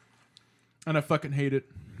decade. And I fucking hate it.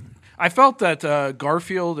 I felt that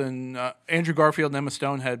Garfield and Andrew Garfield and Emma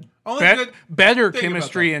Stone had Only good better thing about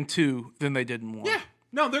chemistry that. in 2 than they did in 1. Yeah.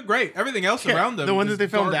 No, they're great. Everything else around them. The one is that they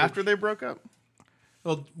filmed garbage. after they broke up?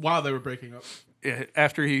 Well, while they were breaking up. Yeah,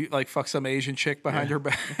 after he like fucked some Asian chick behind her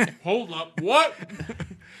back. Hold up. What?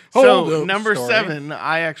 Hold So up, number story. 7,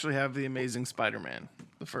 I actually have The Amazing Spider-Man.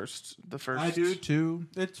 The first. I do too.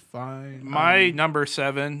 It's fine. My number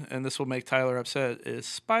 7, and this will make Tyler upset, is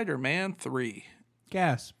Spider-Man 3.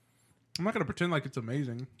 Gas. I'm not going to pretend like it's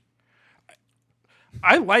amazing.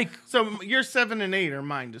 I like, So your 7 and 8 are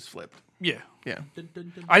mine just flipped. yeah. Yeah.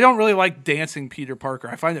 I don't really like dancing Peter Parker.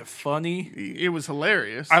 I find it funny. It was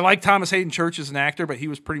hilarious. I like Thomas Hayden Church as an actor, but he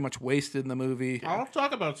was pretty much wasted in the movie. I'll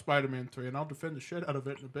talk about Spider-Man 3, and I'll defend the shit out of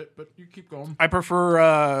it in a bit, but you keep going. I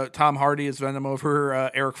prefer Tom Hardy as Venom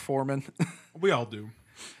over Eric Foreman. We all do.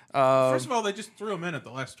 First of all, they just threw him in at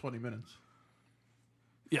the last 20 minutes.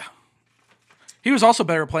 Yeah. He was also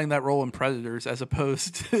better playing that role in Predators as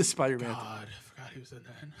opposed to Spider-Man. God, I forgot he was in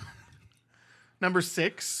that. Number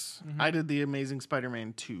 6, I did The Amazing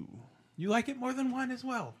Spider-Man 2. You like it more than 1 as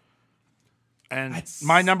well. And That's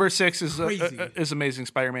my number 6 is crazy. is Amazing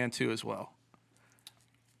Spider-Man 2 as well.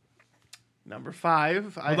 Number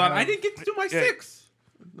 5, Hold on, I didn't get to do my 6.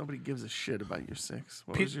 Nobody gives a shit about your 6.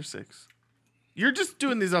 What was your 6? You're just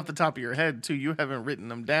doing these off the top of your head, too. You haven't written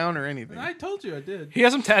them down or anything. I told you I did. He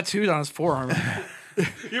has them tattooed on his forearm.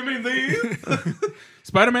 You mean these?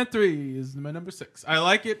 Spider-Man 3 is my number 6. I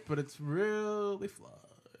like it, but it's really flawed.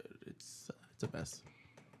 It's a mess.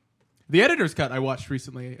 The editor's cut I watched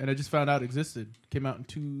recently, and I just found out existed. Came out in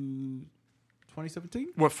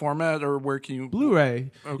 2017? What format or where can you...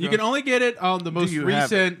 Blu-ray. Okay. You can only get it on the most you have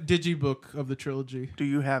recent digibook of the trilogy. Do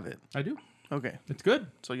you have it? I do. Okay. It's good.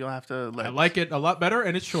 So you'll have to I like it a lot better,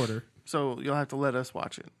 and it's shorter. So you'll have to let us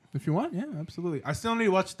watch it. If you want, yeah, absolutely. I still need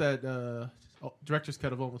to watch that director's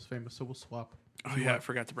cut of Almost Famous, so we'll swap. Oh, yeah, I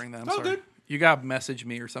forgot to bring that. I'm Oh, sorry. good. You got to message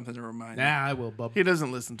me or something to remind me. Nah, I will, bub. He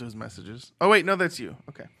doesn't listen to his messages. Oh wait, no, that's you.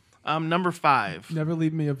 Okay. Number 5. Never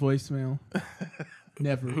leave me a voicemail.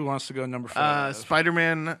 Never. Who wants to go number 5?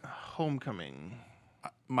 Spider-Man Homecoming.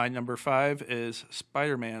 My number 5 is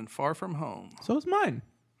Spider-Man Far From Home. So is mine.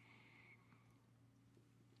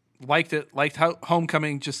 Liked it. Liked how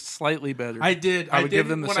Homecoming just slightly better. I did. I would give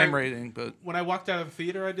them the when same I- rating, but When I walked out of the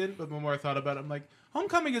theater, I didn't. But the more I thought about it, I'm like,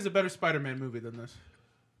 Homecoming is a better Spider-Man movie than this.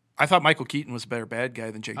 I thought Michael Keaton was a better bad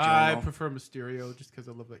guy than Jake I Gyllenhaal. prefer Mysterio just because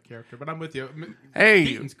I love that character. But I'm with you. Hey,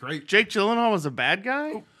 Keaton's great. Jake Gyllenhaal was a bad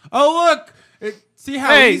guy? Oh, look. See how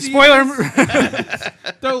Hey, easy spoiler! it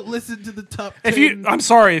is? Don't listen to the top 10. If I'm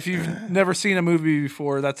sorry if you've never seen a movie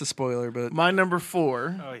before. That's a spoiler, but My number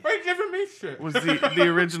 4. Wait, give me shit. was the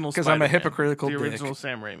original. Because I'm a Spider-Man. hypocritical The dick. original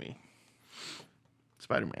Sam Raimi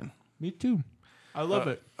Spider-Man. Me too. I love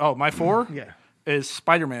it. Oh, my 4 Yeah. is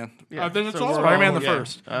Spider-Man. Yeah. Then it's So all we're Spider-Man all- the yeah.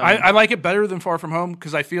 first. I like it better than Far From Home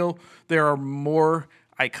because I feel there are more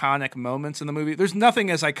iconic moments in the movie. There's nothing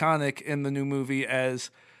as iconic in the new movie as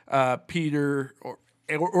Peter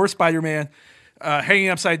or Spider-Man hanging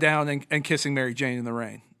upside down and kissing Mary Jane in the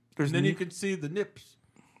rain. There's And then you can see the nips.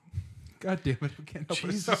 God damn it! I can't help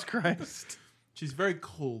Jesus myself. Christ. She's very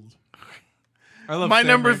cold. I love My Sam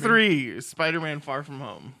number Raimi. 3 is Spider-Man Far From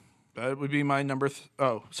Home. that would be my number.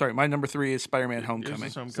 My number 3 is Spider-Man: Homecoming.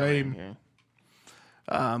 Yours is Homecoming, Same.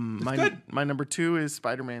 yeah. good. My number 2 is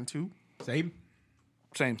Spider-Man 2. Same.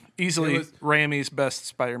 Same, easily It was- Raimi's best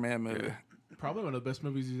Spider-Man movie. Probably one of the best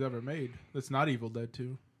movies he's ever made. That's not Evil Dead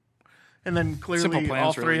 2. And then Simple clearly Plan's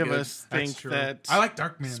all three really of good. us That's think true. that I like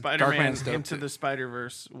Darkman Spider-Man Darkman's dope, Into too. the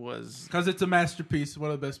Spider-Verse was because it's a masterpiece.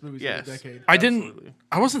 One of the best movies yes. of the decade. Absolutely.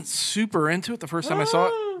 I wasn't super into it the first time I saw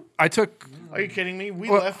it. I took Are you kidding me?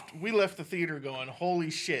 We Well- left the theater going,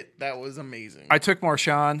 holy shit, that was amazing.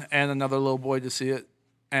 Marshawn and another little boy to see it,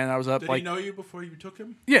 and I was up Did like, he know you before you took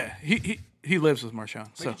him? yeah, he lives with Marshawn,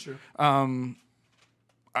 so Making sure.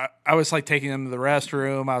 I was like taking him to the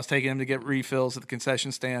restroom. I was taking him to get refills at the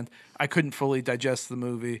concession stand. I couldn't fully digest the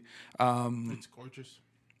movie. It's gorgeous.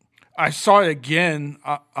 I saw it again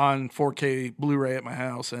on 4K Blu-ray at my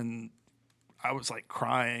house, and I was like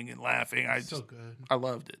crying and laughing. So good. I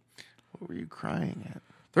loved it. What were you crying at?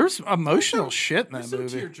 There's emotional shit in There's that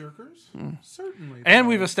some movie. tearjerkers. Certainly. And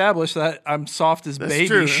we've established that I'm soft as That's baby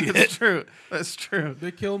true. shit. That's true. That's true.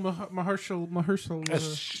 They killed Mahershala.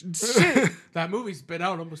 Shit. That movie's been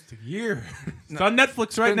out almost a year. It's on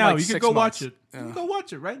Netflix right been now. like You can 6 go months. watch it. Yeah. You can go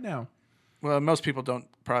watch it right now. Well, most people don't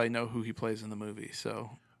probably know who he plays in the movie,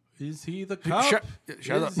 so. Is he the cop?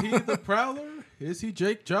 Shut up. Is he the prowler? Is he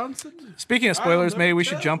Jake Johnson? Speaking of spoilers, I'll maybe never we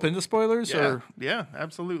should tell. jump into spoilers, Yeah. or Yeah,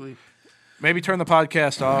 absolutely. maybe turn the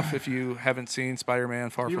podcast off if you haven't seen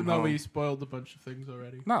Spider-Man: Far Even From though Home. we spoiled a bunch of things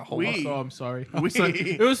already. Not a whole We- lot. So I'm sorry. We-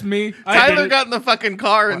 It was me. I Tyler did it. got in the fucking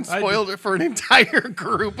car and I spoiled it for an entire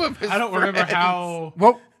group of his I don't remember friends. how.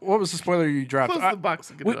 What was the spoiler you dropped? Close the box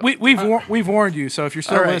and get it up. We've warned you, so if you're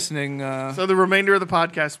still All right. listening, So the remainder of the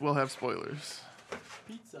podcast will have spoilers.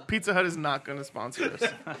 Pizza Hut is not going to sponsor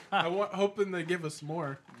us. Hoping they give us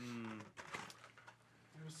more.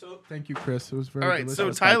 So thank you, Chris. It was very All right, delicious.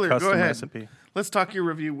 so My Tyler, go custom ahead. recipe. Let's talk your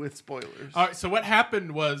review with spoilers. All right, so what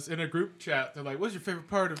happened was in a group chat, they're like, "What's your favorite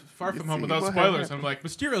part of Far From Home see, without what spoilers?" happened? I'm like,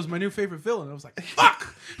 "Mysterio's my new favorite villain." I was like,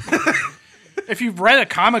 "Fuck!" if you've read a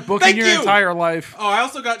comic book Thank in your you! entire life, Oh, I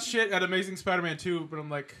also got shit at Amazing Spider-Man 2, but I'm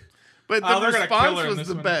like, But Oh, the they're gonna kill response her in was this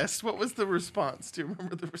the one. best. What was the response? Do you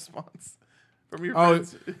remember the response from your "Oh,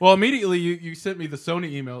 friends? well." Immediately, you sent me the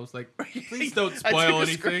Sony emails like, "Please don't spoil I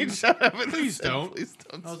took a anything." screenshot of it and Please said, don't. Please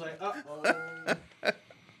don't. I was like, "Uh-oh."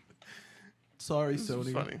 Sorry, This was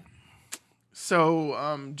Sony. funny.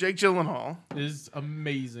 So, Jake Gyllenhaal Is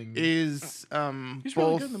amazing. is He's both,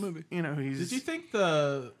 really good in the movie. You know, he's. Did you think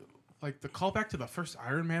the callback to the first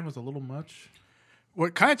Iron Man was a little much?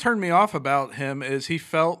 what kind of turned me off about him is he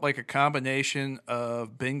felt like a combination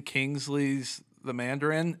of Ben Kingsley's The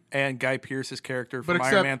Mandarin and Guy Pearce's character from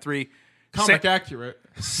except Iron Man 3 Comic accurate.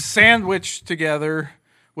 sandwiched together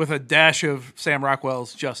with a dash of Sam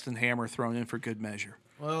Rockwell's Justin Hammer thrown in for good measure.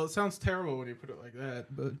 Well, it sounds terrible when you put it like that,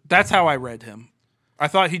 but That's how I read him. I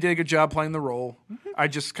thought he did a good job playing the role. I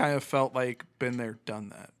just kind of felt like been there, done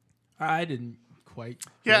that. I didn't quite.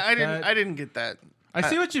 Yeah, get I didn't. that. I didn't get that. I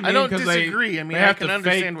see what you mean. I don't 'cause disagree. They, I mean, they I have can to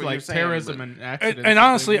understand fake, what you're like saying, terrorism but- and accidents. And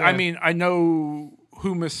honestly, yeah. I mean, I know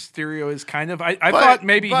who Mysterio is kind of. I But- thought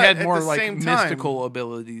maybe he but had at more the like same time- mystical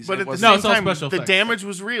abilities. But It at the wasn't- No, same it's all time, special the effects. damage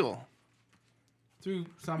was real. through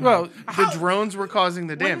somehow. well, The drones were causing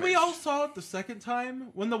the when damage. we all saw it the second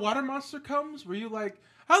time, when the water monster comes, were you like,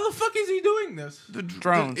 "How the fuck is he doing this?" the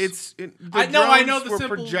drones. The I know drones the were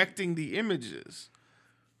simple- projecting the images,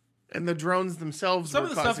 and the drones themselves Some were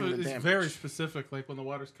of the stuff causing the is damage. very specific, like when the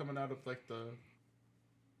water's coming out of like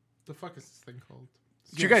the fuck is this thing called?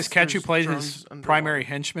 did you guys catch who there's played drones his underwater. primary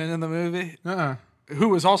henchman in the movie? Uh-uh. Who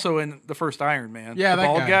was also in the first Iron Man? Yeah, the that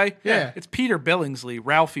bald guy. guy. Yeah. It's Peter Billingsley,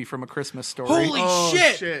 Ralphie from A Christmas Story. Holy Oh,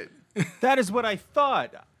 shit! shit! That is what I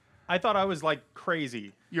thought. I thought I was like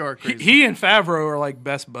crazy. You are He, crazy. he and Favreau are like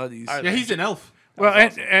best buddies. Yeah, he's an elf. Well,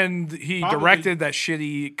 and he Probably- directed that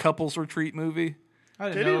shitty couples retreat movie. I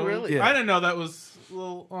didn't Did he know. really? Yeah. I didn't know that was a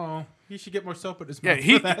little. Oh, he should get more soap at his Yeah, mouth.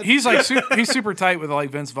 for that. he's like he's super tight with like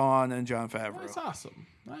Vince Vaughn and John That's Favreau. awesome.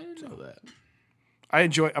 I didn't know that. I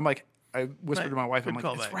enjoy. I'm like I whispered to my wife. Good I'm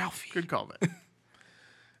like, it's callback. Ralphie. Good callback.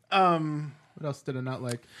 What else did I not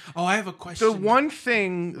like? Oh, I have a question. The one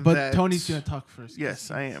thing but that... Tony's gonna talk first.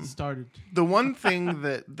 Yes, I am. Started. The one thing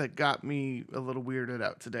that got me a little weirded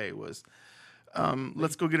out today was,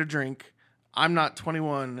 let's go get a drink. I'm not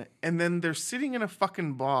 21. And then they're sitting in a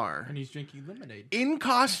fucking bar And he's drinking lemonade. in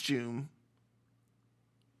costume.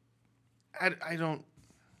 I don't...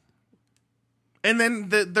 And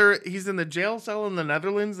then he's in the jail cell in the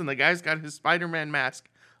Netherlands, and the guy's got his Spider-Man mask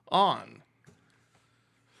on.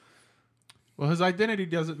 Well, his identity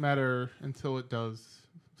doesn't matter until it does.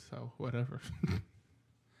 So whatever.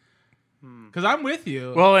 Because I'm with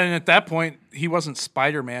you. Well, and at that point, he wasn't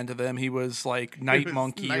Spider-Man to them. He was like Night was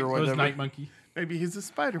Monkey Night- it or was whatever. Night Monkey. Maybe he's a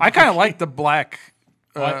Spider-Man. I kind of like the black,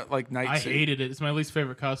 I- like night I suit. hated it. It's my least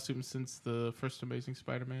favorite costume since the first Amazing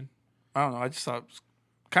Spider-Man. I don't know. I just thought it was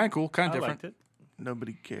kind of cool, kind I of different. liked it.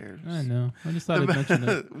 Nobody cares. I know. I just thought I'd mention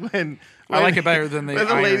it. when I like it better than the when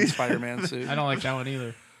the Iron ladies- Spider-Man suit. I don't like that one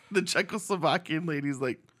either. the Czechoslovakian lady's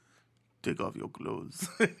like, take off your clothes.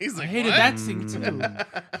 He's I like, hated what? that scene too.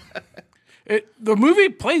 The movie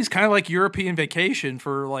plays kind of like European Vacation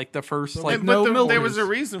for like the first like And- no but there milkers. was a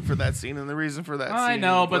reason for that scene, and the reason for that scene I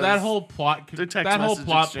know, but that was whole plot, the text that whole message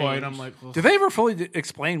plot exchange. point, I'm like, ugh. Did they ever fully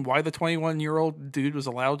explain why the 21-year-old dude was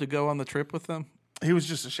allowed to go on the trip with them? he was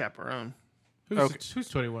just a chaperone. Who's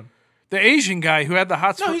 21? The Asian guy who had the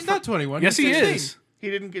hot. No, he's not 21. Yes, He's he 16. is. He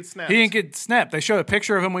didn't get snapped. He didn't get snapped. They showed a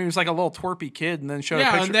picture of him when he was like a little twerpy kid, and then showed a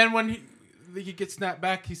Yeah, picture. and then when he gets snapped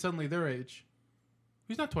back, he's suddenly their age.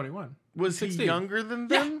 He's not 21. Was he 16. younger than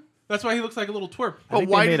Yeah. them? That's why he looks like a little twerp. But think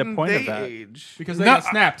they why made a didn't point they of that. age? Because they No, got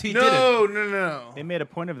snapped. He did it. No. They made a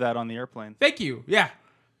point of that on the airplane. Thank you. Yeah.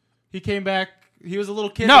 He came back. He was a little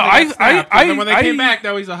kid. No, and they got snapped. And then when they came I- back,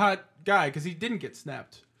 now he's a hot guy because he didn't get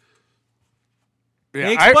snapped. Yeah,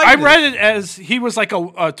 They I explained read it as he was like a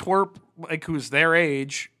twerp, like who was their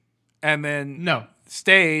age, and then No.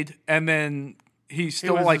 stayed, and then he's He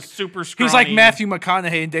still was like a super he's like scrawny- Matthew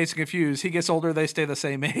McConaughey in Dazed and Confused. He gets older, they stay the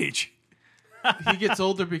same age. He gets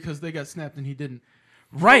older because they got snapped and he didn't.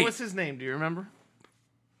 Right. What was his name? Do you remember?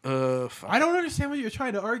 Fuck. I don't understand what you're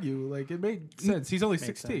trying to argue. Like, it made sense. He's only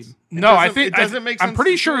 16. sense. No, I doesn't- think it doesn't make I'm sense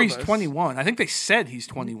pretty to sure two of he's us. 21. I think they said he's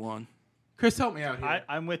 21. Chris, help me out here.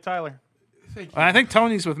 I'm with Tyler. Thank you. And I think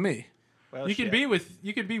Tony's with me. Well, You can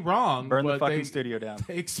shit. be wrong. burn the but fucking they, studio down.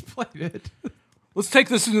 They explain it. Let's take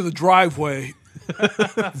this into the driveway.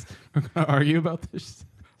 We're gonna argue about this.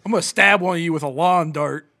 I'm gonna stab one of you with a lawn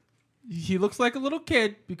dart. He looks like a little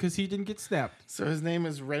kid because he didn't get snapped. So his name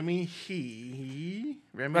is Remy He.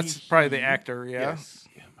 Remy That's probably the He. actor. Yeah. Yes.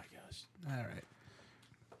 Oh my gosh! All right.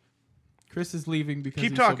 Chris is leaving because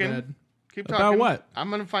Keep he's talking. so bad. Keep About talking. what? I'm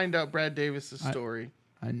gonna find out Brad Davis's story.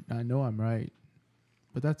 I know I'm right,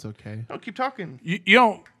 but that's okay. No, keep talking. You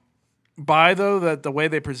don't buy though that the way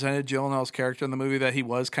they presented Gyllenhaal's character in the movie that he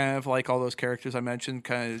was kind of like all those characters I mentioned,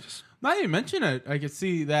 kind of just. Now you mention it, I could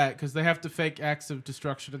see that because they have to fake acts of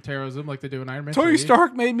destruction and terrorism like they do in Iron Man. Tony 3.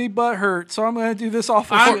 Stark made me butt hurt, so I'm gonna do this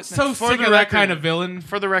awful I'm shit. so For sick the of that record- kind of villain.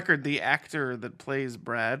 For the record, the actor that plays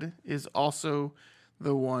Brad is also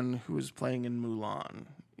the one who is playing in Mulan.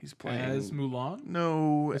 He's playing As Mulan?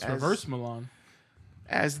 No, It's as reverse Mulan.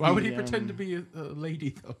 As Why the, would he pretend to be a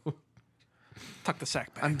lady, though? Tuck the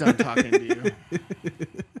sack back. I'm done talking to you.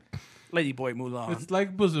 Lady boy Mulan. It's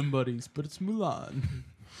like bosom buddies, but it's Mulan.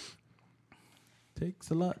 Takes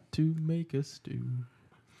a lot to make a stew.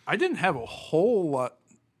 I didn't have a whole lot.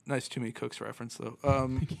 Nice Too Many Cooks reference though. I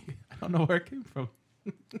don't know where it came from.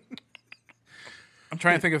 I'm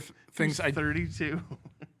trying to think of things I. 32.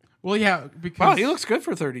 Well, yeah, because Wow, he looks good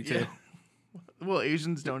for 32 Yeah. Well,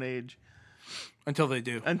 Asians don't age until they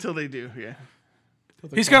do. until they do. Yeah.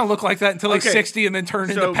 He's gonna look like that until he's Okay. 60 and then turn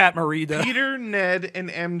So, into Pat Morita. Peter, Ned, and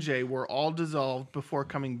MJ were all dissolved before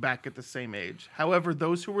coming back at the same age. However,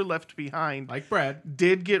 those who were left behind like Brad.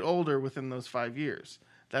 did get older within those 5 years.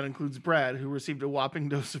 That includes Brad, who received a whopping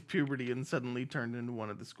dose of puberty and suddenly turned into one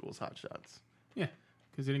of the school's hotshots. Yeah,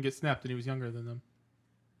 because he didn't get snapped and he was younger than them.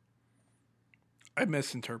 I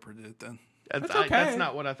misinterpreted it then. That's okay. That's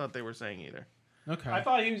not what I thought they were saying either. Okay. I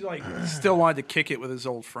thought he was like still wanted to kick it with his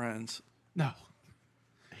old friends. No.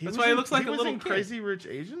 He That's was why he in- looks like a was little in kid. Crazy Rich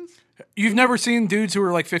Asians? You've never seen dudes who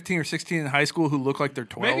were like 15 or 16 in high school who look like they're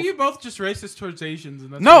 12. Maybe you're both just racist towards Asians.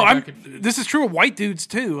 And that's No, why I I'm. got confused. This is true of white dudes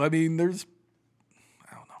too. I mean, there's.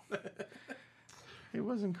 I don't know. He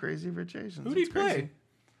was in Crazy Rich Asians. Who did he It's crazy. play?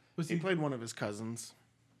 Was He played one of his cousins.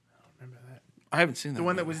 Remember that? I haven't seen that. The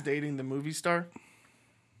one that movie. was dating the movie star?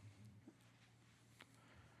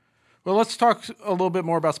 Well, let's talk a little bit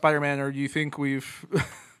more about Spider-Man. Or do you think we've?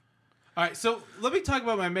 All right, so let me talk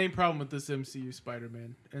about my main problem with this MCU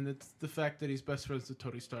Spider-Man, and it's the fact that he's best friends with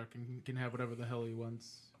Tony Stark and can have whatever the hell he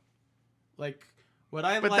wants. Like what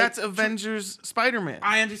I But like. that's Avengers Spider-Man.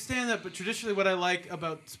 I understand that, but traditionally, what I like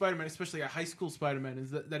about Spider-Man, especially a high school Spider-Man,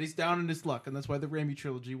 is that he's down in his luck, and that's why the Raimi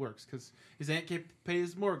trilogy works. Because his aunt can't pay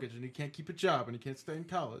his mortgage, and he can't keep a job, and he can't stay in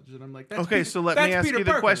college. And I'm like, that's Okay, Peter, so let that's me ask Peter you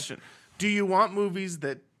the Parker. question: do you want movies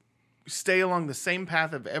that stay along the same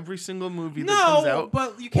path of every single movie that No, comes out,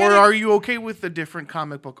 but you or can't. are you okay with the different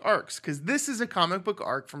comic book arcs? Because this is a comic book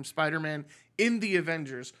arc from Spider-Man in the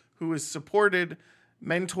Avengers, who is supported,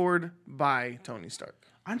 mentored by Tony Stark.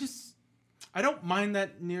 I don't mind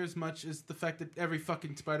that near as much as the fact that every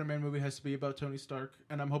fucking Spider-Man movie has to be about Tony Stark,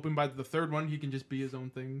 and I'm hoping by the third one he can just be his own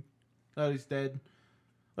thing. That he's dead.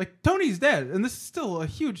 Like, Tony's dead, and this is still a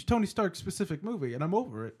huge Tony Stark specific movie, and I'm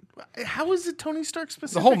over it. How is it Tony Stark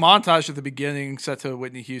specific? The whole montage at the beginning, set to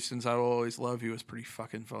Whitney Houston's "I Will Always Love You," was pretty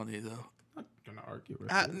fucking funny, though. I'm not gonna argue with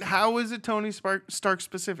it. How is it Tony Stark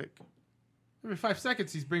specific? Every 5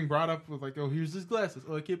 seconds he's being brought up with like, oh, here's his glasses.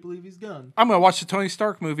 Oh, I can't believe he's gone. I'm gonna watch the Tony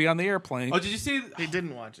Stark movie on the airplane. Oh, did you see? He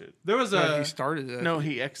didn't watch it. There was He a. started it. No,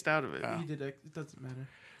 he X'd out of it. He did. It doesn't matter.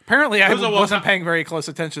 Apparently, I There was a wasn't Wakanda- paying very close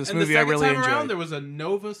attention to this And movie. the I second really time enjoyed. around, there was a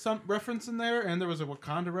Nova reference in there, and there was a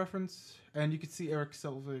Wakanda reference, and you could see Eric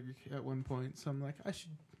Selvig at one point. So I'm like, I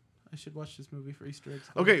should watch this movie for Easter eggs.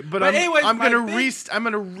 Okay, but anyways, I'm my gonna big- I'm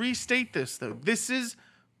gonna restate this though. This is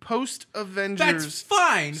post That's Avengers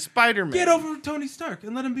fine. Spider-Man. Get over Tony Stark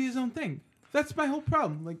and let him be his own thing. That's my whole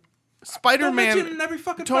problem. Like, don't mention it Spider-Man. in every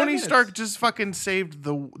fucking 5 Tony minutes. Stark just fucking saved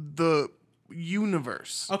the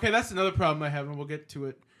universe. Okay, that's another problem I have, and we'll get to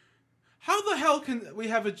it. How the hell can we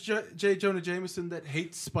have a J. Jonah Jameson that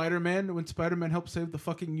hates Spider-Man when Spider-Man helped save the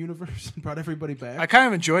fucking universe and brought everybody back? I kind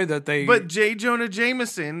of enjoyed that they. But J. Jonah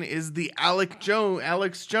Jameson is the Alex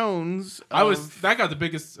Jones. That got the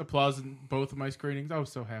biggest applause in both of my screenings. I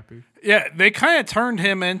was so happy. yeah, they kind of turned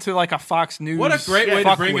him into like a Fox News. What a great way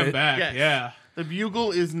to bring him fuckwit. back. Yes. Yeah. The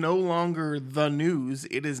Bugle is no longer the news.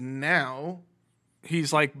 It is now.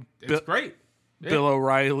 He's like It's great. Bill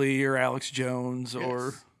O'Reilly or Alex Jones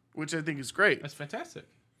or. Which I think is great. That's fantastic.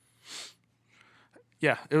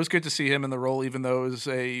 Yeah, it was good to see him in the role, even though it was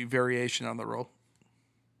a variation on the role.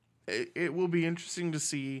 It will be interesting to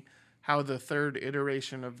see how the third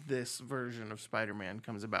iteration of this version of Spider-Man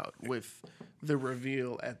comes about with the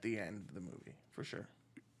reveal at the end of the movie, for sure.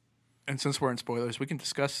 And since we're in spoilers, we can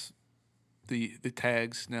discuss the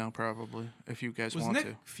tags now, probably, if you guys Was want Nick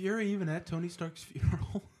to. Fury even at Tony Stark's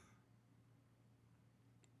funeral?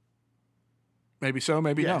 Maybe so,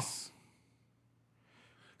 maybe Yes.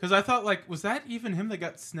 Because I thought, like, was that even him that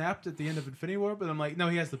got snapped at the end of Infinity War? But I'm like, no,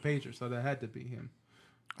 he has the pager, so that had to be him.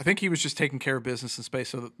 no. I think he was just taking care of business in space.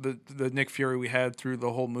 So the Nick Fury we had through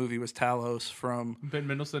the whole movie was Talos from. Ben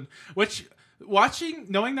Mendelsohn. Which,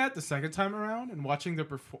 knowing that the second time around and watching the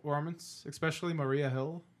performance, especially Maria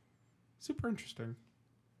Hill, super interesting.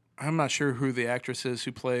 I'm not sure who the actress is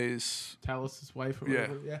who plays. Talos' wife or Yeah.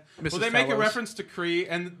 whatever. Yeah. Mrs. Well, they make a Talos. reference to Kree,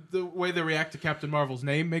 and the way they react to Captain Marvel's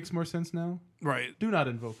name makes more sense now. Right. Do not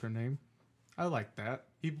invoke her name. I like that.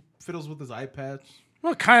 He fiddles with his eye patch.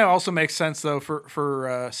 Well, it kind of also makes sense though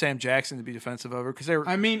for Sam Jackson to be defensive of her because they were.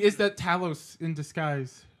 I mean, is that Talos in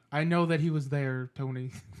disguise? I know that he was there,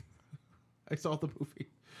 Tony. I saw the movie.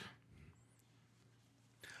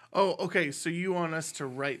 Oh, okay. So you want us to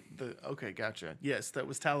write the... Okay, gotcha. Yes, that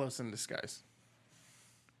was Talos in disguise.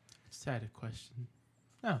 Just had a question.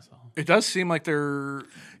 That was all. It does seem like they're.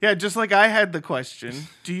 Yeah, just like I had the question.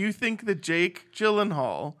 Do you think that Jake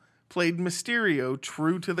Gyllenhaal played Mysterio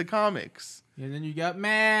true to the comics? And then you got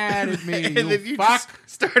mad at me. And you then you fuck. just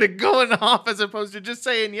started going off as opposed to just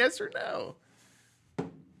saying yes or no.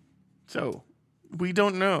 So, we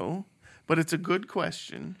don't know, but it's a good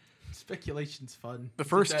question. Speculation's fun. The It's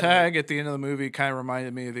first a dead tag at the end of the movie kind of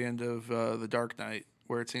reminded me of the end of The Dark Knight,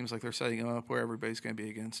 where it seems like they're setting him up where everybody's going to be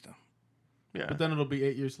against him. Yeah. But then it'll be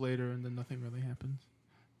 8 years later, and then nothing really happens.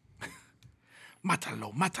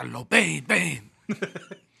 Matalo, bang, bang.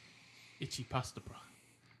 Itchy pasta, bro.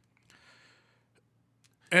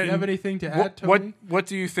 And You have anything to add, what, Tony? what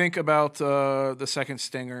do you think about the second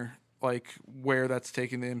Stinger? Like where that's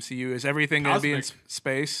taking the MCU? Is everything going to be in Cosmic.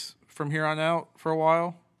 space from here on out for a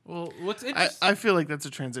while? Well, what's interesting? I feel like that's a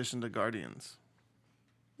transition to Guardians.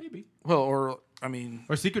 Maybe. Well, or I mean,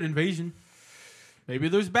 Or Secret Invasion. Maybe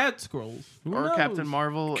there's bad scrolls. Who Or knows? Captain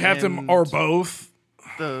Marvel Captain and or both.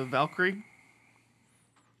 the Valkyrie.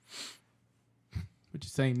 We're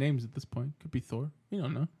just saying names at this point. Could be Thor. You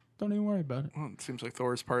don't know. Don't even worry about it. Well, it seems like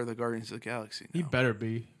Thor is part of the Guardians of the Galaxy He now. better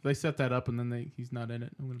be. They set that up and then he's not in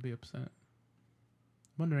it. I'm going to be upset.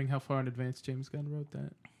 Wondering how far in advance James Gunn wrote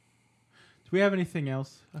that. we have anything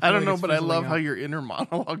else? I feel don't know, it's but I fizzling love out. how your inner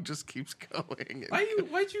monologue just keeps going.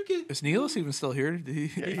 Why'd you get? Is Neelis even still here? Did he?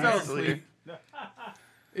 Yeah, He he's fell still asleep.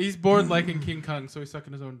 He's bored like in King Kong, so he's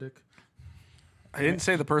sucking his own dick. I didn't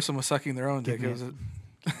say the person was sucking their own dick. It was Well,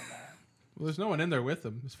 there's no one in there with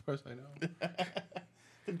him, as far as I know.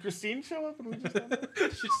 Did Christine show up? And we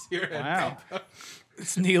just She's here. Wow.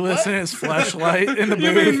 it's Neelis and his flashlight in the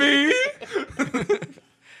booth. me?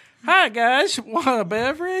 Hi guys, want a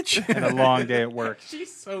beverage? And a long day at work.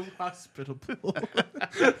 She's so hospitable.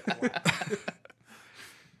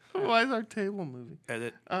 Why is our table moving?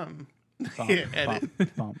 Edit. Bump, Yeah, edit.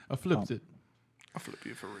 bump, bump, I flipped bump. it. I'll flip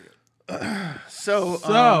you for real.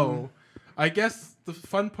 So, I guess the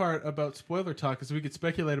fun part about spoiler talk is we could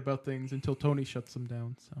speculate about things until Tony shuts them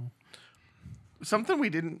down. So, something we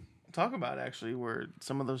didn't talk about actually were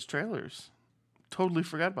some of those trailers. Totally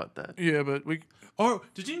forgot about that. Yeah, but we. oh,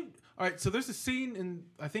 did you? All right, so there's a scene in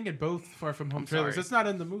I think in both Far From Home trailers. sorry. It's not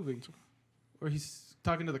in the movie, where he's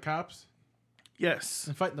talking to the cops Yes.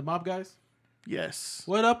 and fighting the mob guys. Yes.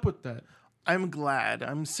 What up with that? I'm glad.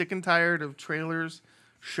 I'm sick and tired of trailers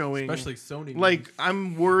showing. Especially Sony. Like, movies.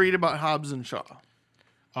 I'm worried about Hobbs and Shaw.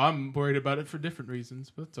 I'm worried about it for different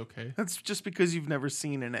reasons, but it's okay. That's just because you've never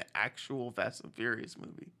seen an actual Fast and Furious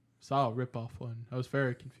movie. Saw a rip-off one. I was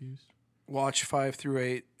very confused. Watch 5 through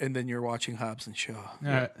 8, and then you're watching Hobbs and Shaw. All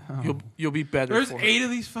right. You'll be better. There's for 8 it. of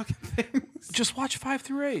these fucking things. Just watch 5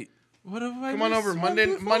 through 8. What have I Come on missed over one Monday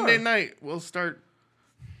before? night. We'll start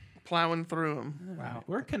plowing through them. Wow.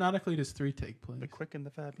 Where canonically does 3 take place? The quick and the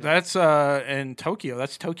fabulous. That's in Tokyo.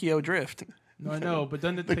 That's Tokyo Drift. No, I know, but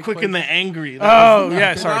then it The take quick place. and the angry. Oh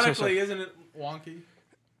yeah, sorry. Canonically, isn't it wonky?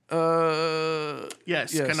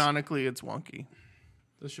 Yes, Yes. canonically it's wonky.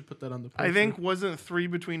 They should put that on the poster. I think wasn't 3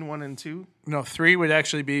 between 1 and 2. No, 3 would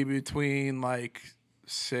actually be between like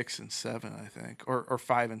 6 and 7, I think, or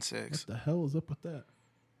 5 and 6. What the hell is up with that?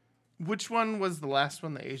 Which one was the last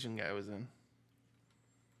one the Asian guy was in?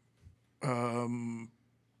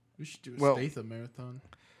 We should do a Well- Statham marathon.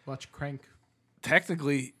 Watch Crank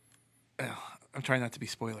Technically, I'm trying not to be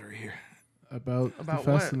spoilery here. about About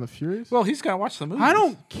the Fast what? and the Furious. Well, he's gonna watch the movie. I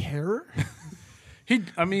don't care.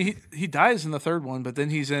 He dies in the third one, but then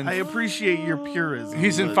he's in. I appreciate your purism.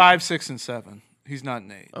 He's in but- 5, 6, and 7. He's not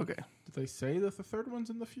in 8. Okay. Did they say that the third one's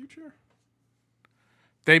in the future?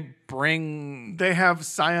 They bring. They have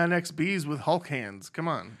Scion XBs with Hulk hands. Come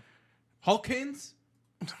on. Hulkans?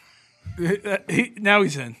 Now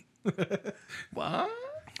he's in. What?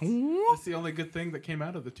 That's the only good thing that came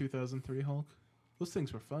out of the 2003 Hulk. Those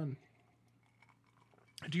things were fun.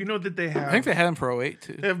 Do you know that they have? I think they had him for 08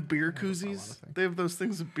 too. they have beer a lot of koozies. things. They have those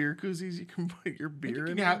things with beer koozies. You can put your beer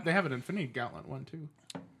in. Yeah, they have an Infinity Gauntlet one too.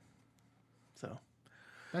 So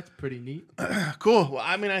That's pretty neat. cool. Well,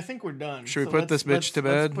 I mean, I think we're done. Should we So put this bitch to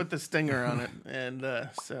bed? Let's put the stinger on it. And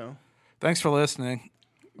so, Thanks for listening.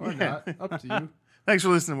 Or not. Up to you. thanks for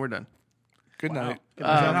listening. We're done. Good night.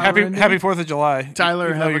 Happy Happy 4th of July. Tyler,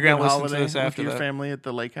 Even though have you're a good gonna listen holiday to this after with your that. family at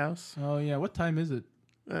the lake house. Oh yeah, what time is it?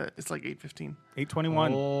 It's like 8:15.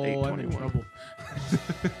 821. Oh, I'm in 8:21. trouble.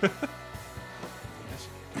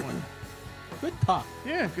 Good talk.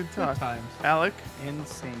 Yeah, good Good talk. times. Alec,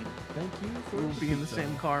 Insane. Thank you for we'll be in the pizza.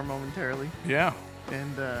 same car momentarily. Yeah.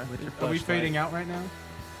 And With your Are we flashlight. fading out right now?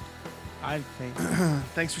 I think.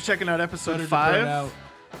 thanks for checking out episode Better to burn 5. out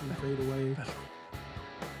and fade away.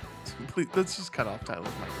 Please, let's just cut off Tyler's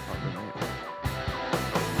microphone.